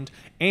ground,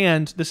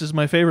 and this is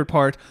my favorite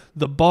part,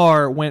 the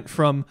bar went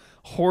from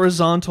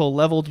horizontal,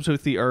 leveled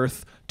with the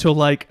earth, to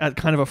like at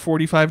kind of a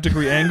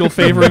 45-degree angle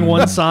favoring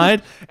one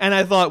side. And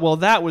I thought, well,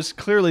 that was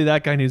clearly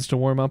that guy needs to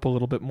warm up a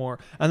little bit more.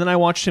 And then I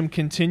watched him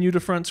continue to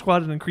front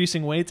squat at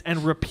increasing weights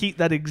and repeat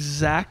that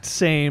exact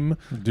same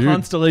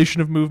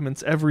constellation of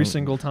movements every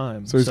single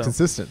time. So he's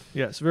consistent.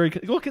 Yes, well,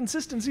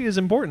 consistency is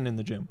important in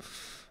the gym.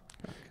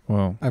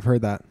 Well, I've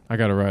heard that. I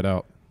got to ride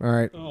out. All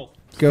right. Oh.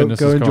 Go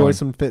Fitness is enjoy calling.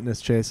 some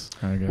fitness, Chase.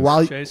 I guess.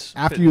 While Chase,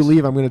 after fitness. you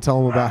leave, I'm going to tell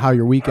them about how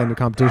your weekend of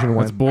competition That's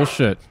went.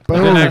 bullshit. That Boom.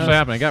 didn't actually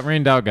happen. I got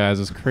rained out, guys.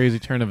 This crazy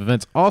turn of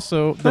events.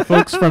 Also, the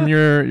folks from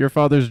your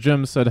father's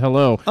gym said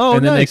hello. Oh,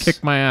 and then nice. they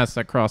kicked my ass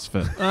at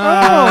CrossFit.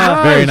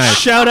 Oh, Very nice.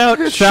 Shout out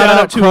to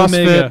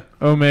CrossFit,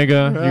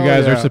 Omega. Hell You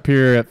guys yeah. are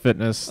superior at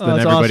fitness than that's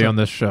everybody awesome. on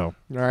this show.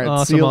 All right.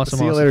 Awesome,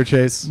 See you later,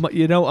 Chase.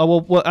 You know,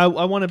 I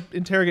want to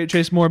interrogate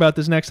Chase more about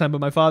this next time,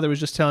 but my father was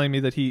just telling me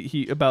that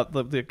he about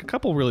the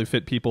couple really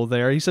fit people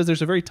there. He says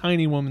there's a very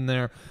tiny woman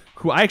there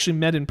who I actually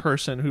met in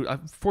person, who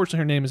unfortunately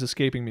her name is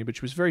escaping me, but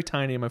she was very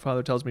tiny, and my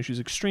father tells me she's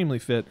extremely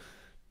fit.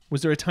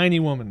 Was there a tiny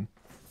woman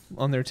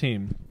on their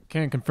team?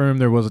 Can't confirm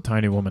there was a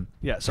tiny woman.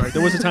 Yeah, sorry,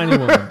 there was a tiny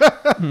woman.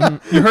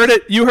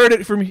 Mhm. You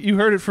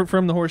heard it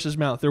from the horse's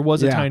mouth. There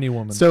was a tiny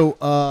woman. So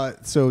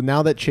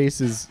now that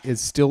Chase is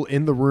still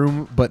in the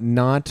room but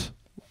not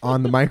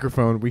on the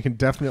microphone, we can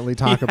definitely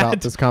talk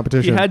about this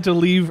competition. He had to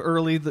leave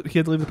early. He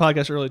had to leave the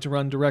podcast early to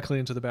run directly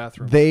into the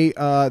bathroom. They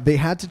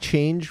had to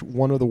change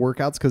one of the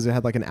workouts because it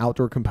had like an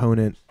outdoor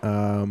component,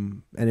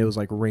 and it was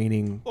like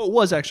raining. Oh, it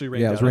was actually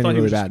raining. Yeah, it was I raining thought he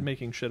really was bad. just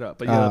making shit up.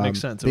 But yeah, that makes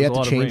sense. It They was had a to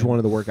lot of change rain. one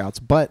of the workouts,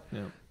 but Yeah.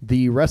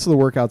 the rest of the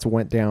workouts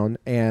went down.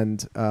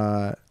 And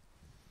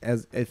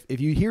as if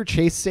you hear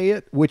Chase say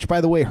it, which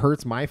by the way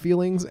hurts my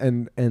feelings,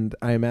 and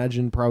I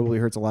imagine probably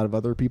hurts a lot of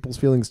other people's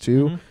feelings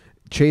too. Mm-hmm.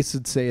 Chase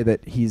would say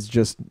that he's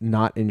just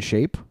not in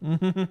shape,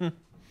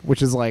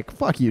 which is like,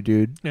 fuck you,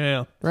 dude.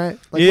 Yeah. Right?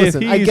 Like, If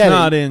listen, I he's get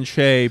not it. in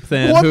shape,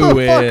 then What who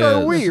the fuck is?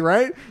 are we?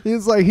 Right?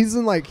 He's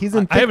in I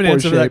thick have an boy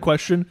answer to that shape.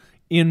 question.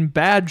 In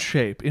bad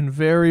shape, in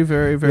very,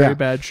 very, very Yeah.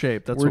 bad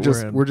shape. That's we're what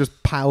just we're in.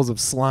 just piles of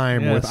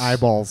slime with Yes.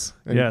 eyeballs.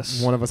 And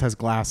Yes. one of us has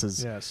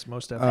glasses. Yes,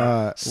 most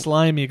definitely.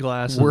 Slimy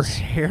glasses. We're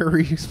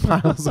hairy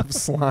piles of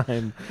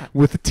slime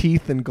with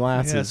teeth and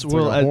glasses. Yes, It's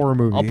well, like a horror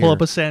movie. I'll pull up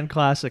a sand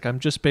classic. I'm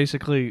just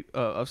basically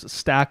a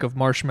stack of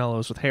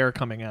marshmallows with hair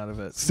coming out of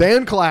it.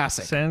 Sand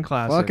classic. Sand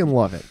classic. Fucking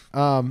love it.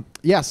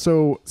 Yeah.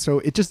 So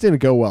it just didn't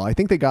go well. I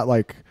think they got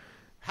like.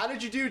 How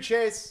did you do,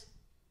 Chase?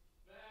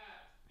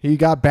 He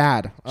got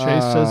bad.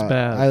 Chase says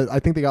bad. I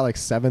think they got like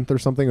 7th or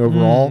something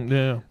overall.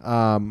 Yeah.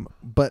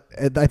 But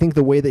I think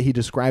the way that he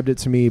described it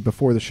to me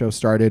before the show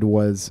started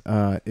was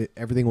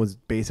everything was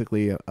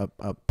basically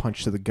a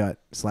punch to the gut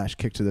 /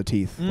 kick to the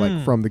teeth,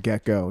 like from the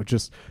get-go.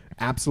 Just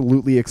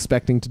absolutely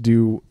expecting to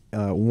do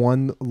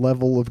one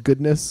level of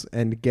goodness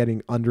and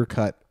getting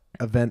undercut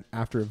event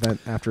after event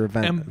after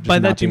event. And just by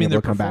not that, do you being mean able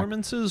their to come back.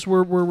 performances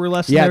were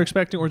less than Yeah. they were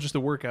expecting, or just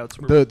the workouts?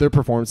 Were Their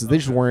performances, they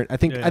just weren't. I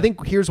think. Yeah. I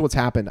think here's what's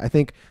happened. I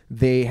think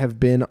they have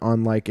been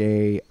on like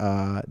a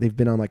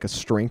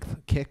strength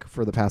kick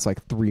for the past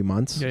like 3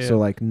 months. Yeah, yeah. So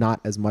like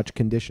not as much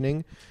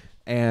conditioning.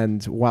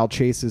 And while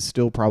Chase is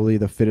still probably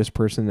the fittest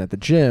person at the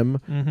gym,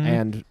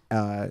 and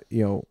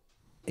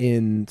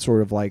in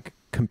sort of like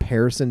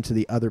comparison to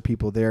the other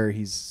people there,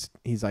 he's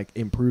like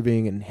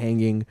improving and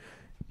hanging.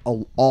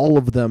 All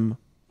of them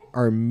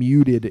are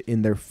muted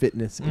in their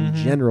fitness in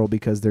general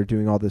because they're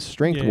doing all this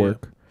strength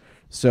work.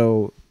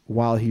 So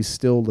while he's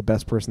still the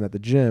best person at the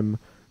gym,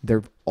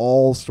 they've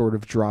all sort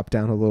of dropped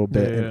down a little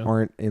bit and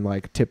aren't in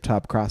like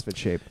tip-top CrossFit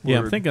shape. Yeah,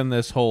 I'm thinking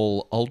this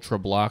whole ultra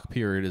block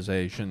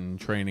periodization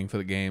training for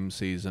the game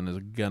season is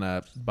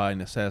gonna, by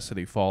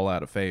necessity, fall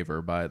out of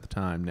favor by the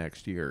time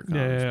next year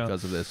comes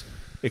because of this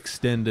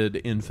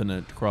extended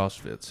infinite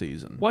CrossFit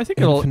season. Well, I think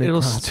Infinite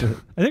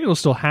it'll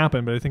still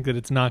happen, but I think that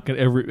it's not going.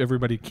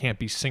 Everybody can't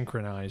be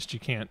synchronized. You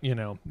can't.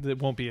 It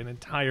won't be an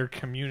entire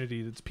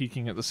community that's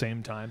peaking at the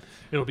same time.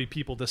 It'll be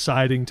people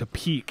deciding to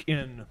peak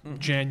in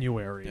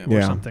January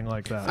or something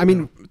like that. I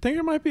mean, I think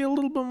there might be a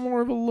little bit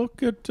more of a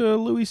look at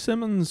Louis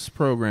Simmons'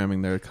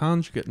 programming there,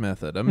 conjugate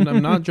method. I'm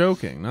not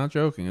joking, not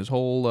joking. His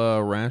whole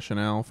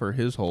rationale for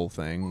his whole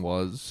thing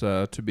was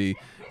to be,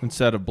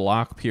 instead of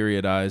block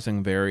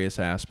periodizing various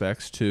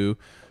aspects, to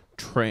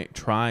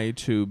try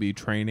to be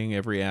training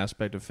every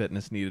aspect of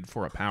fitness needed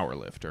for a power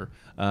lifter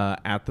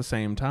at the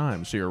same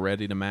time, so you're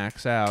ready to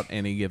max out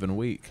any given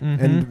week.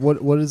 and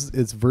what is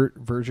it's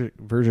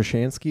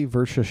Vershansky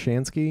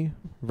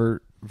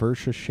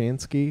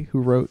who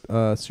wrote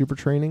Super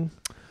Training?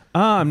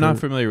 I'm not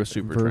familiar with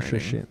super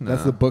training.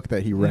 That's the book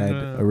that he read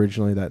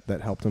originally that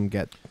helped him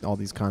get all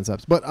these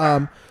concepts. But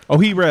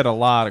he read a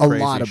lot of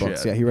crazy books.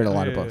 shit. Yeah, he read a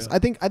lot of books. I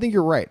think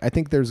you're right. I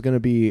think there's going to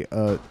be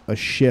a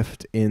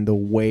shift in the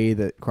way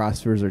that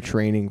CrossFitters are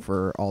training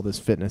for all this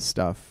fitness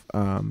stuff.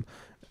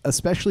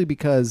 Especially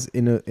because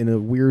in a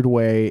weird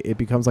way it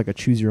becomes like a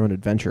choose your own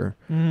adventure.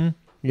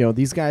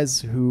 These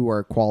guys who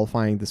are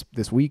qualifying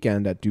this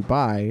weekend at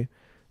Dubai,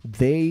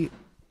 they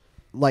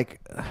like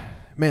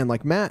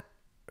Matt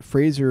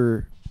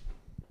Fraser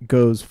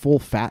goes full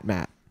fat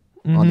Matt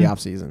on the off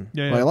season.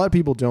 Yeah, Like yeah. a lot of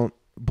people don't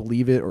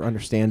believe it or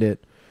understand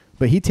it,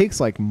 but he takes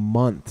like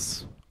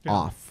months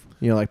off.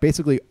 You know, like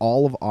basically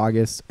all of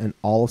August and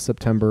all of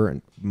September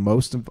and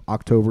most of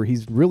October,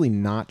 he's really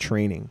not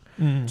training.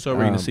 So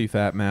we're going to see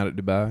Fat Matt at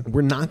Dubai?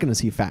 We're not going to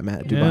see Fat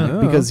Matt at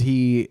Dubai because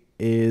he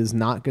is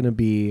not going to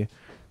be.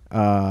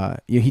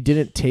 He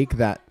didn't take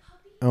that.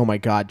 Oh my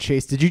God,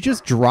 Chase! Did you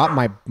just drop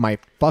my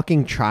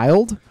fucking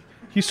child?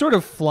 He sort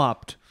of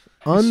flopped.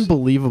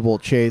 Unbelievable,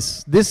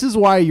 Chase. This is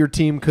why your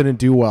team couldn't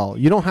do well.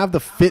 You don't have the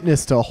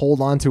fitness to hold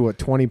on to a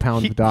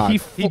 20-pound dog.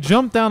 He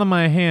jumped down on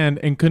my hand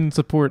and couldn't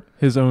support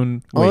his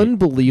own weight.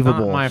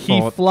 Unbelievable. Not my He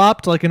fault.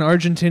 flopped like an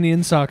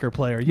Argentinian soccer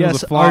player.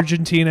 Yes, a flop.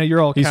 Argentina, you're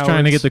all He's cowards.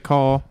 trying to get the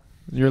call.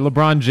 Your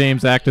LeBron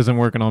James act isn't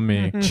working on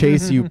me.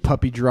 Chase, you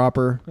puppy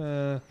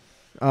dropper.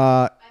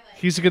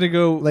 He's going to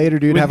go... Later,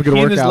 dude. With Have a good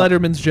he workout. and his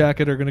Letterman's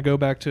jacket are going to go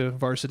back to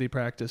varsity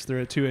practice. They're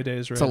at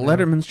 2-A-days right It's a now.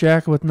 Letterman's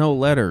jacket with no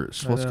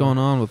letters. What's going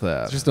on with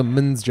that? It's just a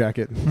men's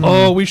jacket.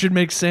 Oh, we should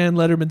make sand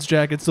Letterman's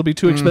jackets. They'll be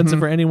too expensive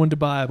for anyone to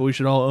buy, but we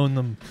should all own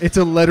them. It's a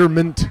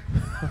Letterman.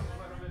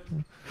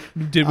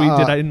 Did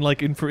I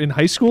in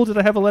high school? Did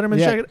I have a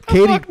Letterman's Yeah, jacket?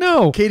 Katie. Fuck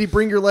no. Katie,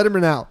 bring your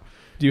Letterman out.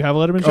 Do you have a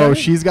Letterman's Oh, jacket?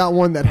 she's got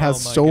one that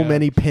has Oh my so God.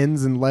 many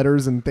pins and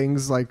letters and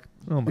things like.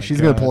 Oh my she's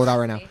gonna God. pull it out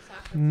right now.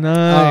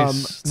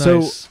 Nice.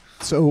 nice.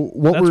 So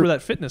what That's we're where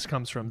that fitness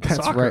comes from. The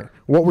that's soccer. right.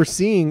 What we're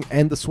seeing,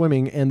 and the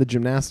swimming and the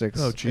gymnastics.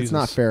 Oh, it's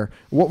not Jesus. fair.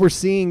 What we're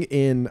seeing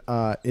in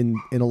a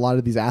lot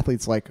of these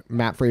athletes, like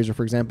Matt Fraser,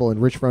 for example,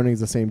 and Rich Froning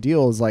is the same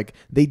deal. Is like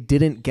they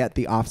didn't get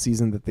the off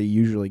season that they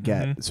usually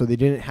get, so they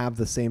didn't have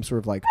the same sort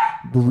of like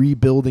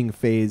rebuilding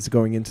phase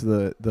going into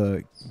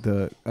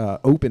the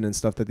open and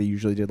stuff that they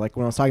usually did. Like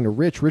when I was talking to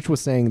Rich was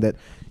saying that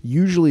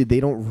usually they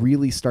don't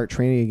really start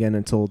training again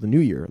until the new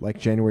year, like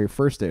January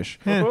 1st ish.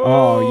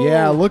 Oh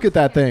yeah, look at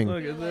that thing.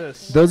 Look at this.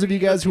 Those of you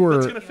guys who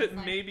That's are gonna fit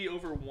maybe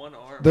over one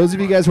arm. Those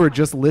of you guys who are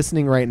just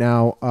listening right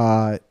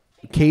now,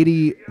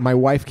 Katie, my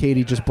wife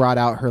Katie, just brought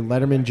out her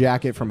Letterman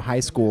jacket from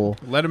high school,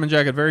 Letterman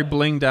jacket, very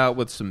blinged out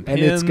with some and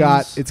pins.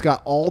 it's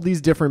got all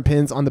these different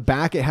pins on the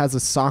back. It has a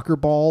soccer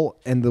ball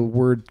and the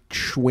word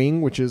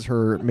Schwing, which is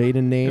her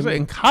maiden name,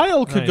 And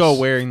Kyle could Nice. go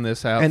wearing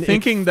this out, and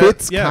thinking it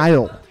fits that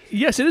Kyle.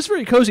 Yes, it is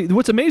very cozy.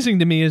 What's amazing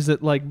to me is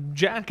that like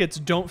jackets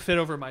don't fit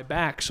over my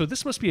back, so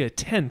this must be a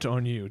tent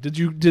on you.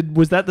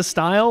 Was that the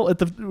style at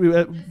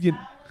the?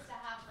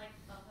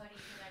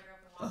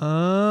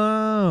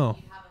 Oh,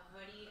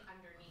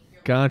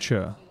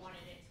 gotcha.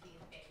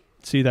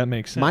 See, that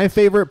makes sense. My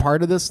favorite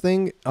part of this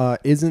thing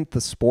isn't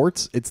the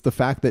sports; it's the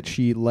fact that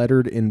she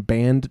lettered in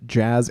band,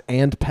 jazz,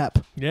 and pep.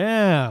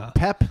 Yeah.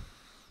 Pep.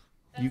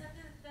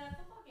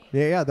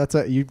 Yeah. That's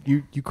you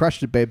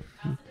crushed it, babe.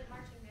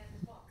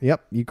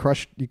 Yep, you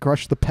crushed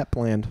the pep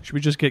land. Should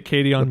we just get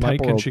Katie on The pep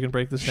mic and world. she can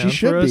break this She down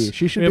should for us? be.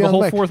 She should we be have on a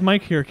whole mic. fourth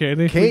mic here,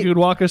 Katie. Kate, you could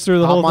walk us through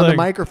the whole on thing. the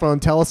microphone.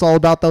 Tell us all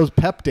about those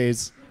pep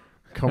days.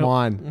 Come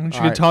on. She All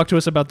could right. talk to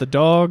us about the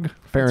dog.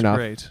 Fair That's enough.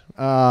 Great.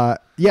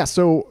 Yeah.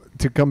 So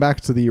to come back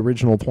to the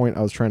original point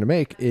I was trying to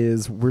make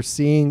is we're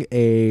seeing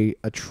a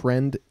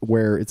trend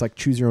where it's like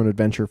choose your own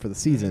adventure for the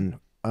season.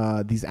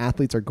 These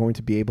athletes are going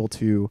to be able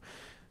to.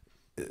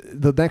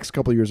 The next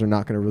couple of years are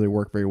not going to really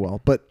work very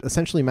well, but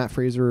essentially Matt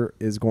Fraser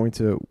is going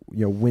to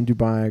win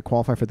Dubai,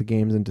 qualify for the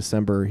games in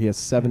December. He has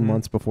 7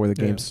 months before the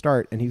games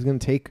start, and he's going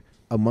to take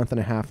a month and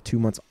a half, 2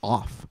 months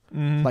off.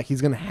 Like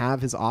he's going to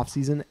have his off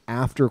season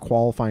after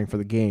qualifying for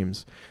the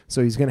games.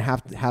 So he's going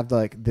to have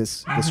like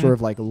this sort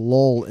of like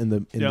lull in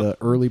the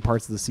early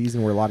parts of the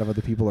season where a lot of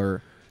other people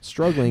are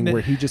struggling,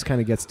 where he just kind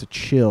of gets to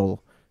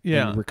chill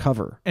and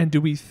recover. And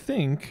do we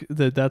think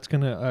that that's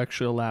going to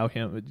actually allow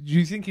him? Do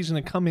you think he's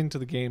going to come into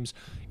the games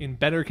in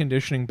better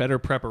conditioning, better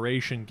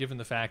preparation, given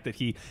the fact that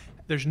he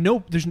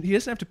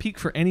doesn't have to peak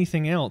for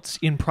anything else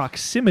in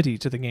proximity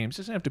to the games?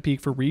 He doesn't have to peak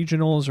for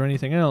regionals or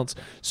anything else.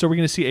 So we're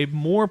going to see a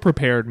more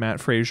prepared Matt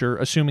Fraser,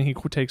 assuming he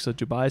takes a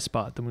Dubai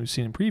spot than we've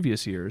seen in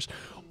previous years.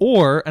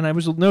 Or, and I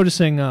was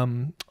noticing,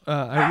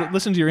 I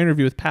listened to your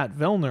interview with Pat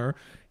Vellner.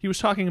 He was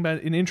talking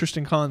about an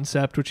interesting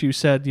concept, which he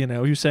said, he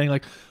was saying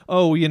like,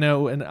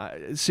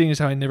 and seeing as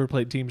how I never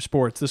played team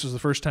sports, this was the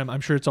first time.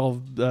 I'm sure it's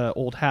all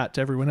old hat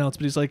to everyone else,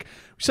 but he's like,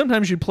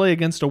 sometimes you play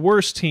against a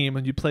worse team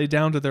and you play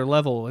down to their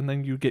level, and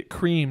then you get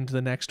creamed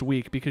the next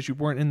week because you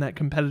weren't in that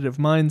competitive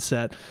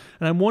mindset.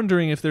 And I'm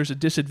wondering if there's a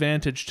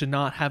disadvantage to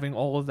not having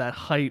all of that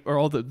hype or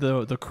all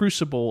the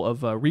crucible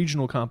of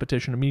regional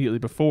competition immediately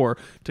before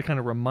to kind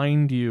of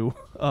remind you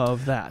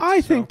of that.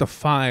 I think the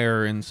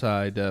fire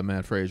inside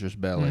Matt Fraser's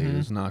belly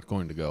is not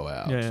going to go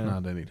out. It's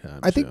not anytime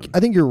soon. I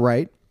think you're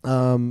right.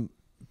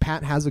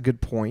 Pat has a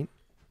good point,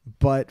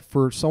 but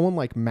for someone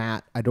like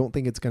Matt, I don't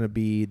think it's going to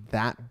be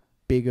that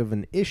big of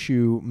an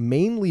issue,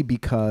 mainly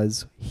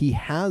because he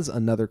has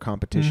another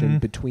competition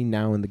between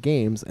now and the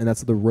games, and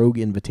that's the Rogue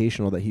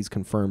Invitational that he's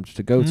confirmed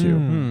to go to.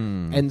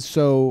 And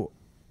so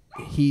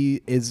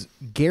he is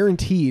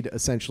guaranteed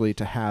essentially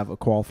to have a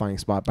qualifying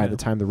spot by the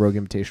time the Rogue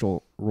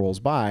Invitational rolls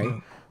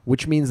by,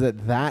 which means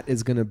that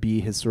is going to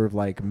be his sort of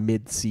like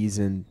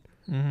mid-season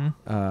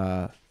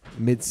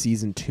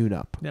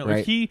tune-up. Now, right?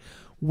 if he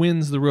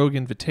wins the Rogue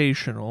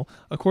Invitational,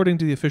 according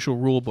to the official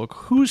rule book,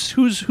 whose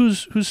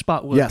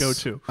spot will it go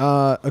to?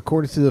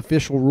 According to the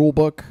official rule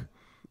book,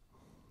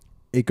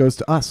 it goes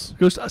to us. It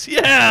goes to us.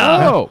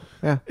 Yeah. Oh.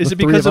 Yeah. Is the it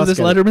three because of us this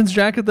get it. Letterman's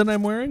jacket that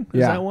I'm wearing? Is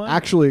Yeah. that why?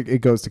 Actually, it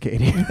goes to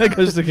Katie. That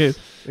goes to Kate.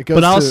 It goes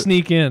But I'll to-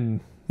 sneak in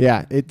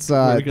Yeah, it's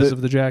because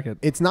of the jacket.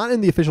 It's not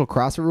in the official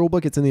CrossFit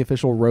rulebook. It's in the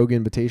official Rogue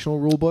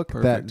Invitational rulebook.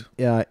 Perfect.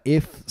 That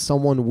if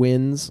someone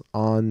wins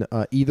on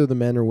either the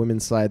men or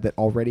women's side that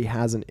already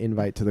has an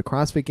invite to the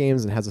CrossFit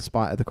Games and has a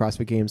spot at the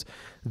CrossFit Games,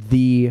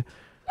 the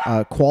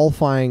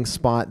qualifying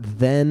spot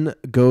then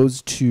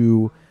goes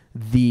to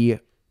the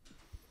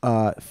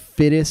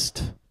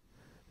fittest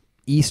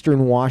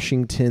Eastern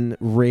Washington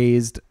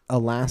raised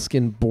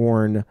Alaskan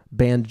born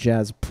band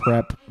jazz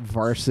prep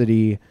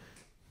varsity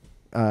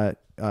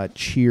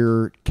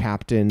cheer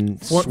captain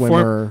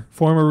swimmer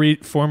Former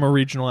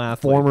regional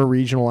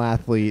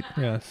athlete.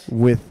 Yes.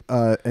 with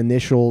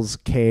initials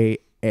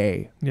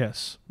KA.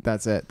 Yes.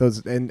 That's it.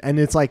 Those and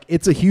it's like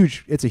it's a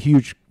huge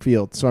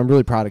field. So I'm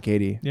really proud of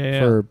Katie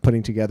for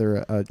putting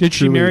together a Did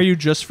she marry you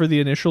just for the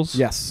initials?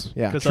 Yes.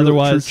 Yeah. Because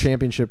otherwise true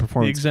championship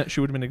performance.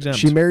 she would have been exempt.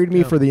 She married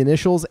me for the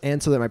initials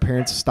and so that my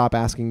parents stop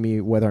asking me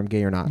whether I'm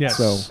gay or not. Yes.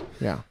 So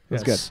yeah,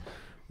 that's good.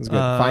 That's good.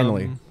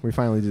 Finally, we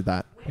finally did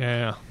that.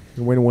 Yeah.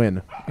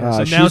 Win-win.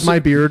 So she's my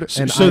beard,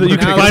 and so that you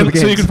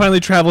can finally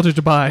travel to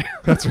Dubai.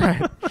 That's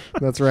right.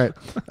 That's right.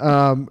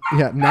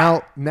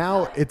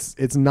 Now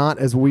it's not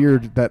as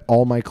weird that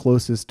all my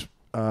closest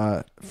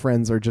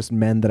friends are just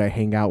men that I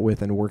hang out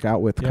with and work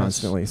out with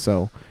constantly.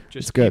 So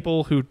just it's good.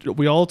 people who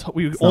we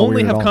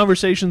only have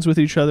conversations with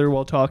each other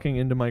while talking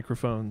into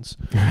microphones.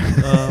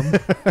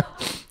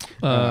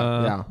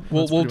 Yeah.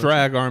 We'll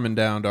drag Armen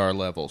down to our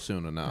level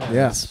soon enough.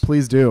 Yes,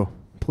 please do.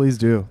 Please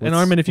do. And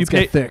Armen, if you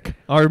play thick,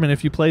 Armen,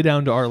 if you play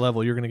down to our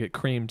level, you're going to get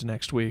creamed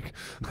next week.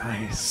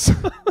 Nice.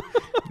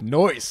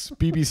 Noise.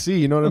 BBC.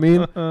 You know what I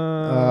mean?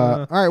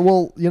 All right.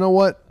 Well, you know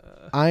what?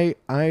 I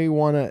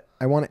wanna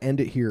end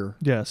it here.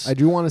 Yes. I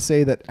do want to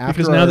say that after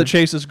because now that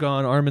Chase is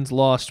gone, Armen's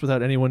lost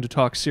without anyone to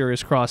talk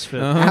serious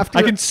CrossFit. After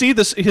I can see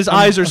this. His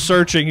eyes are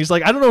searching. He's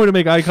like, I don't know where to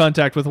make eye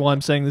contact with while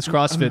I'm saying this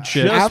CrossFit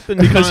shit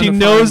because he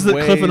knows that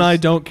Cliff and I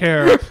don't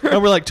care.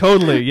 And we're like,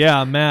 totally,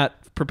 yeah, Matt.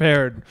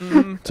 Prepared.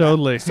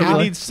 Totally. So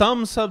we need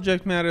some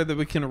subject matter that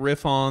we can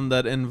riff on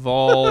that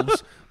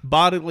involves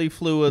bodily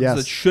fluids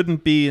that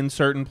shouldn't be in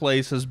certain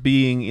places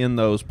being in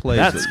those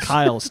places. That's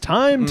Kyle's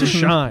time to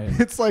shine.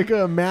 It's like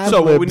a Mad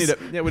So Libs. we need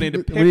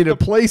to we need a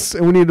place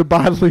and we need a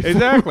bodily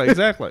fluid.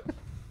 Exactly.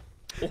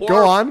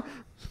 Go on.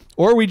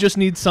 Or we just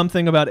need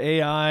something about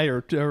AI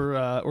or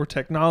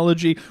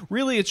technology.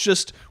 Really, it's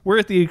just we're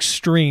at the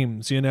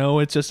extremes, you know.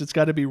 It's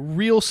got to be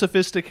real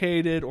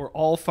sophisticated or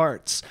all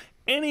farts.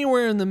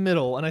 Anywhere in the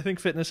middle, and I think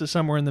fitness is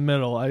somewhere in the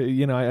middle. I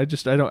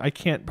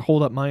can't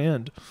hold up my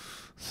end.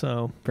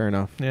 So fair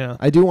enough. Yeah,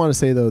 I do want to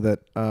say though that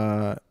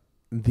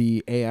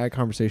the AI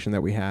conversation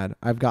that we had,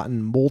 I've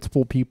gotten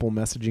multiple people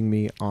messaging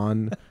me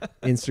on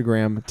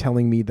Instagram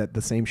telling me that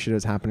the same shit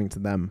is happening to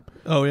them.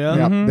 Oh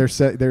yeah,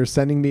 yeah. They're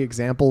sending me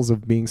examples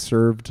of being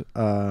served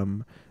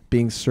ads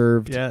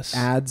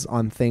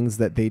on things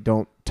that they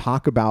don't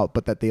talk about,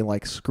 but that they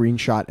like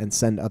screenshot and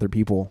send other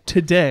people.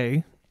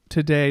 Today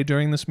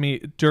during this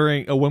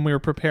when we were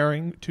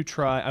preparing to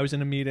try, I was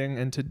in a meeting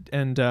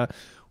and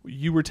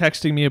you were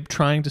texting me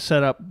trying to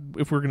set up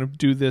if we're going to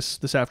do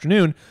this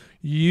afternoon.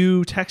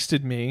 You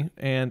texted me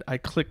and I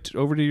clicked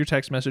over to your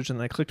text message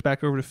and I clicked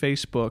back over to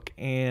Facebook,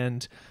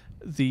 and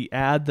the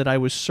ad that I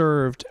was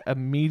served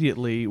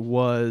immediately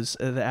was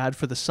the ad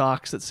for the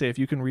socks that say, if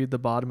you can read the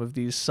bottom of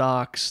these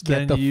socks,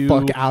 Get then the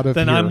fuck out of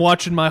then here. I'm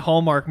watching my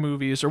Hallmark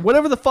movies or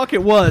whatever the fuck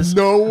it was.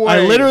 No way.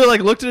 I literally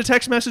looked at a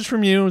text message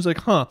from you and was like,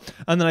 huh.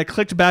 And then I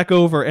clicked back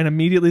over and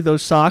immediately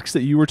those socks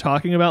that you were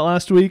talking about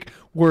last week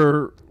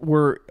were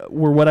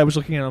what I was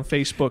looking at on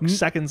Facebook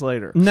seconds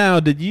later.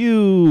 Now,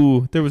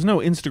 there was no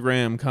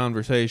Instagram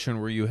conversation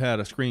where you had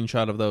a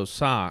screenshot of those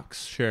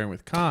socks sharing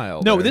with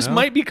Kyle? No, this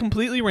might be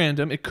completely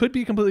random. It could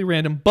be completely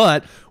random,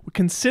 but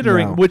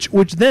considering which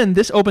then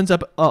this opens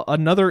up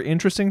another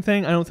interesting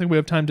thing. I don't think we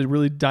have time to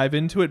really dive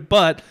into it,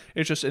 but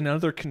it's just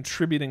another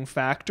contributing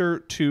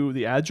factor to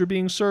the ads you're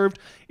being served.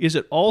 Is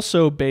it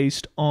also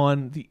based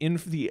on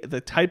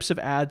the types of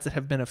ads that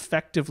have been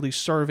effectively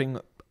serving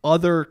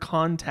other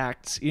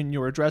contacts in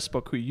your address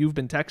book who you've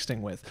been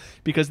texting with,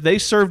 because they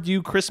served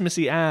you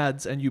Christmassy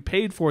ads and you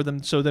paid for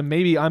them, so then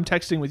maybe I'm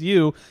texting with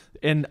you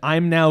and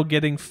I'm now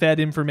getting fed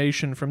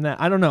information from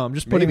that. I don't know. I'm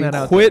just putting that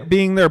out there. Quit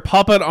being their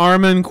puppet,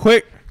 Armen.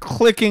 Quit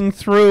clicking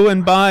through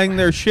and buying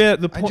their shit.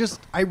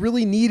 I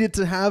really needed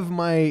to have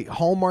my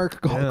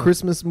Hallmark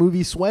Christmas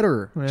movie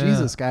sweater. Yeah.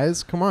 Jesus,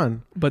 guys, come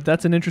on. But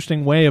that's an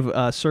interesting way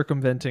of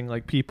circumventing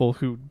like people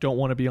who don't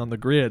want to be on the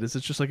grid. Is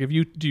it's just like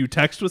do you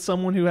text with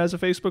someone who has a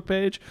Facebook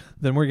page,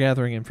 then we're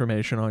gathering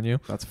information on you.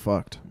 That's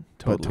fucked.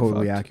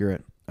 Totally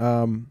accurate.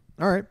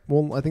 All right.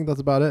 Well, I think that's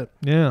about it.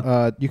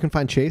 Yeah. You can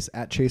find Chase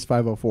at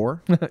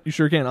Chase504. You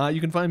sure can.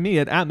 You can find me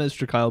at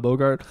Mr. Kyle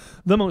Bogart,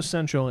 the most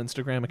central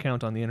Instagram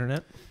account on the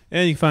internet.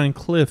 And you can find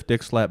Cliff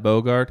Dick Slap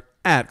Bogart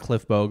At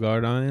Cliff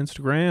Bogart on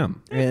Instagram.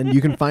 And you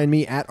can find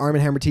me at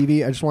Armen Hammer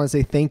TV. I just want to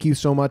say thank you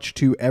so much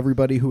to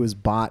everybody who has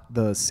bought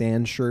the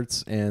Sand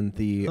shirts and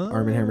the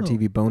Armen Hammer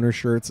TV boner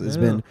shirts. It's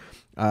been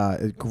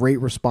a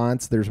great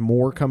response. There's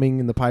more coming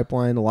in the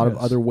pipeline. A lot of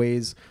other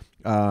ways,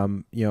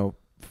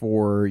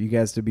 for you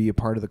guys to be a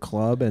part of the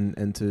club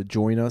and to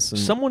join us.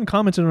 And someone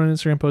commented on an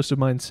Instagram post of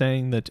mine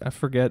saying that, I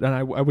forget, and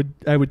I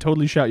would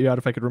totally shout you out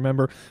if I could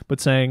remember,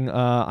 but saying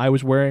I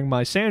was wearing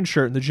my Sand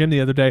shirt in the gym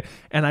the other day,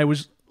 and I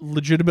was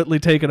legitimately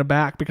taken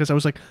aback because I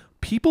was like,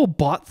 people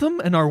bought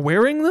them and are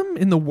wearing them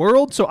in the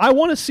world. So I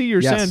want to see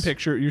your Sand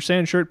picture, your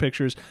Sand shirt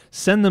pictures.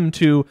 Send them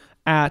to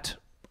at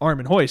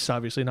Armen Hoist,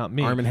 obviously not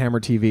me. Armen Hammer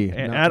TV.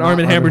 At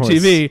Armen Hammer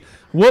TV.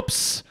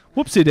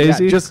 Whoopsie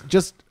daisy. Yeah,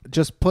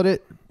 just put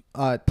it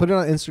on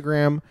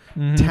Instagram,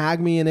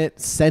 tag me in it,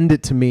 send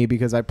it to me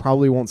because I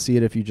probably won't see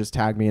it if you just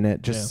tag me in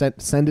it. Just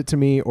send it to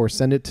me or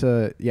send it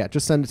to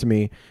just send it to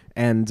me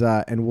and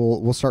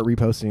we'll start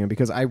reposting it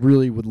because I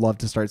really would love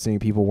to start seeing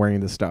people wearing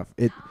this stuff.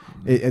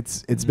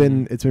 It's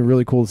been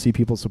really cool to see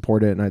people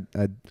support it, and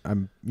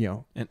I'm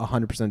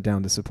 100%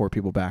 down to support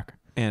people back.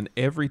 And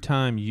every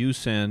time you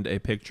send a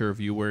picture of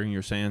you wearing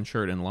your Sand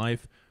shirt in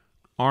life,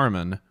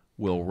 Armen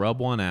will rub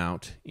one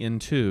out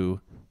into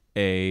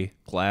a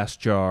glass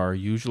jar,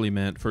 usually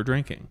meant for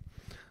drinking.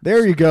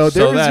 There you go.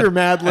 There's your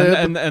Mad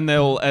Lib.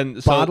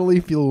 And bodily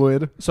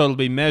fluid. So it'll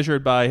be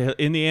measured by.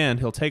 In the end,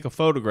 he'll take a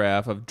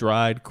photograph of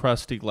dried,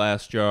 crusty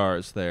glass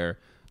jars. There,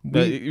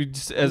 we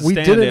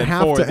didn't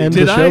have to end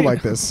the show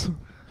like this.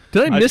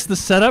 Did I miss the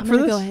setup for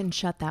this? Go ahead and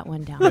shut that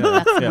one down.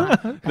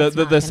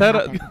 The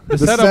setup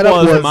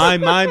was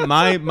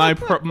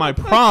my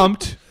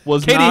prompt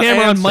was Katie not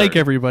Hammer answered. on mic,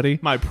 everybody.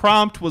 My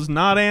prompt was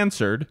not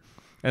answered,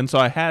 and so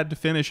I had to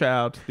finish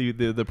out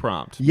the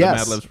prompt.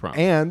 Yes, the Mad Libs prompt.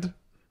 And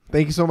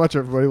thank you so much,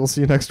 everybody. We'll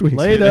see you next week.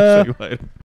 Later. See you later.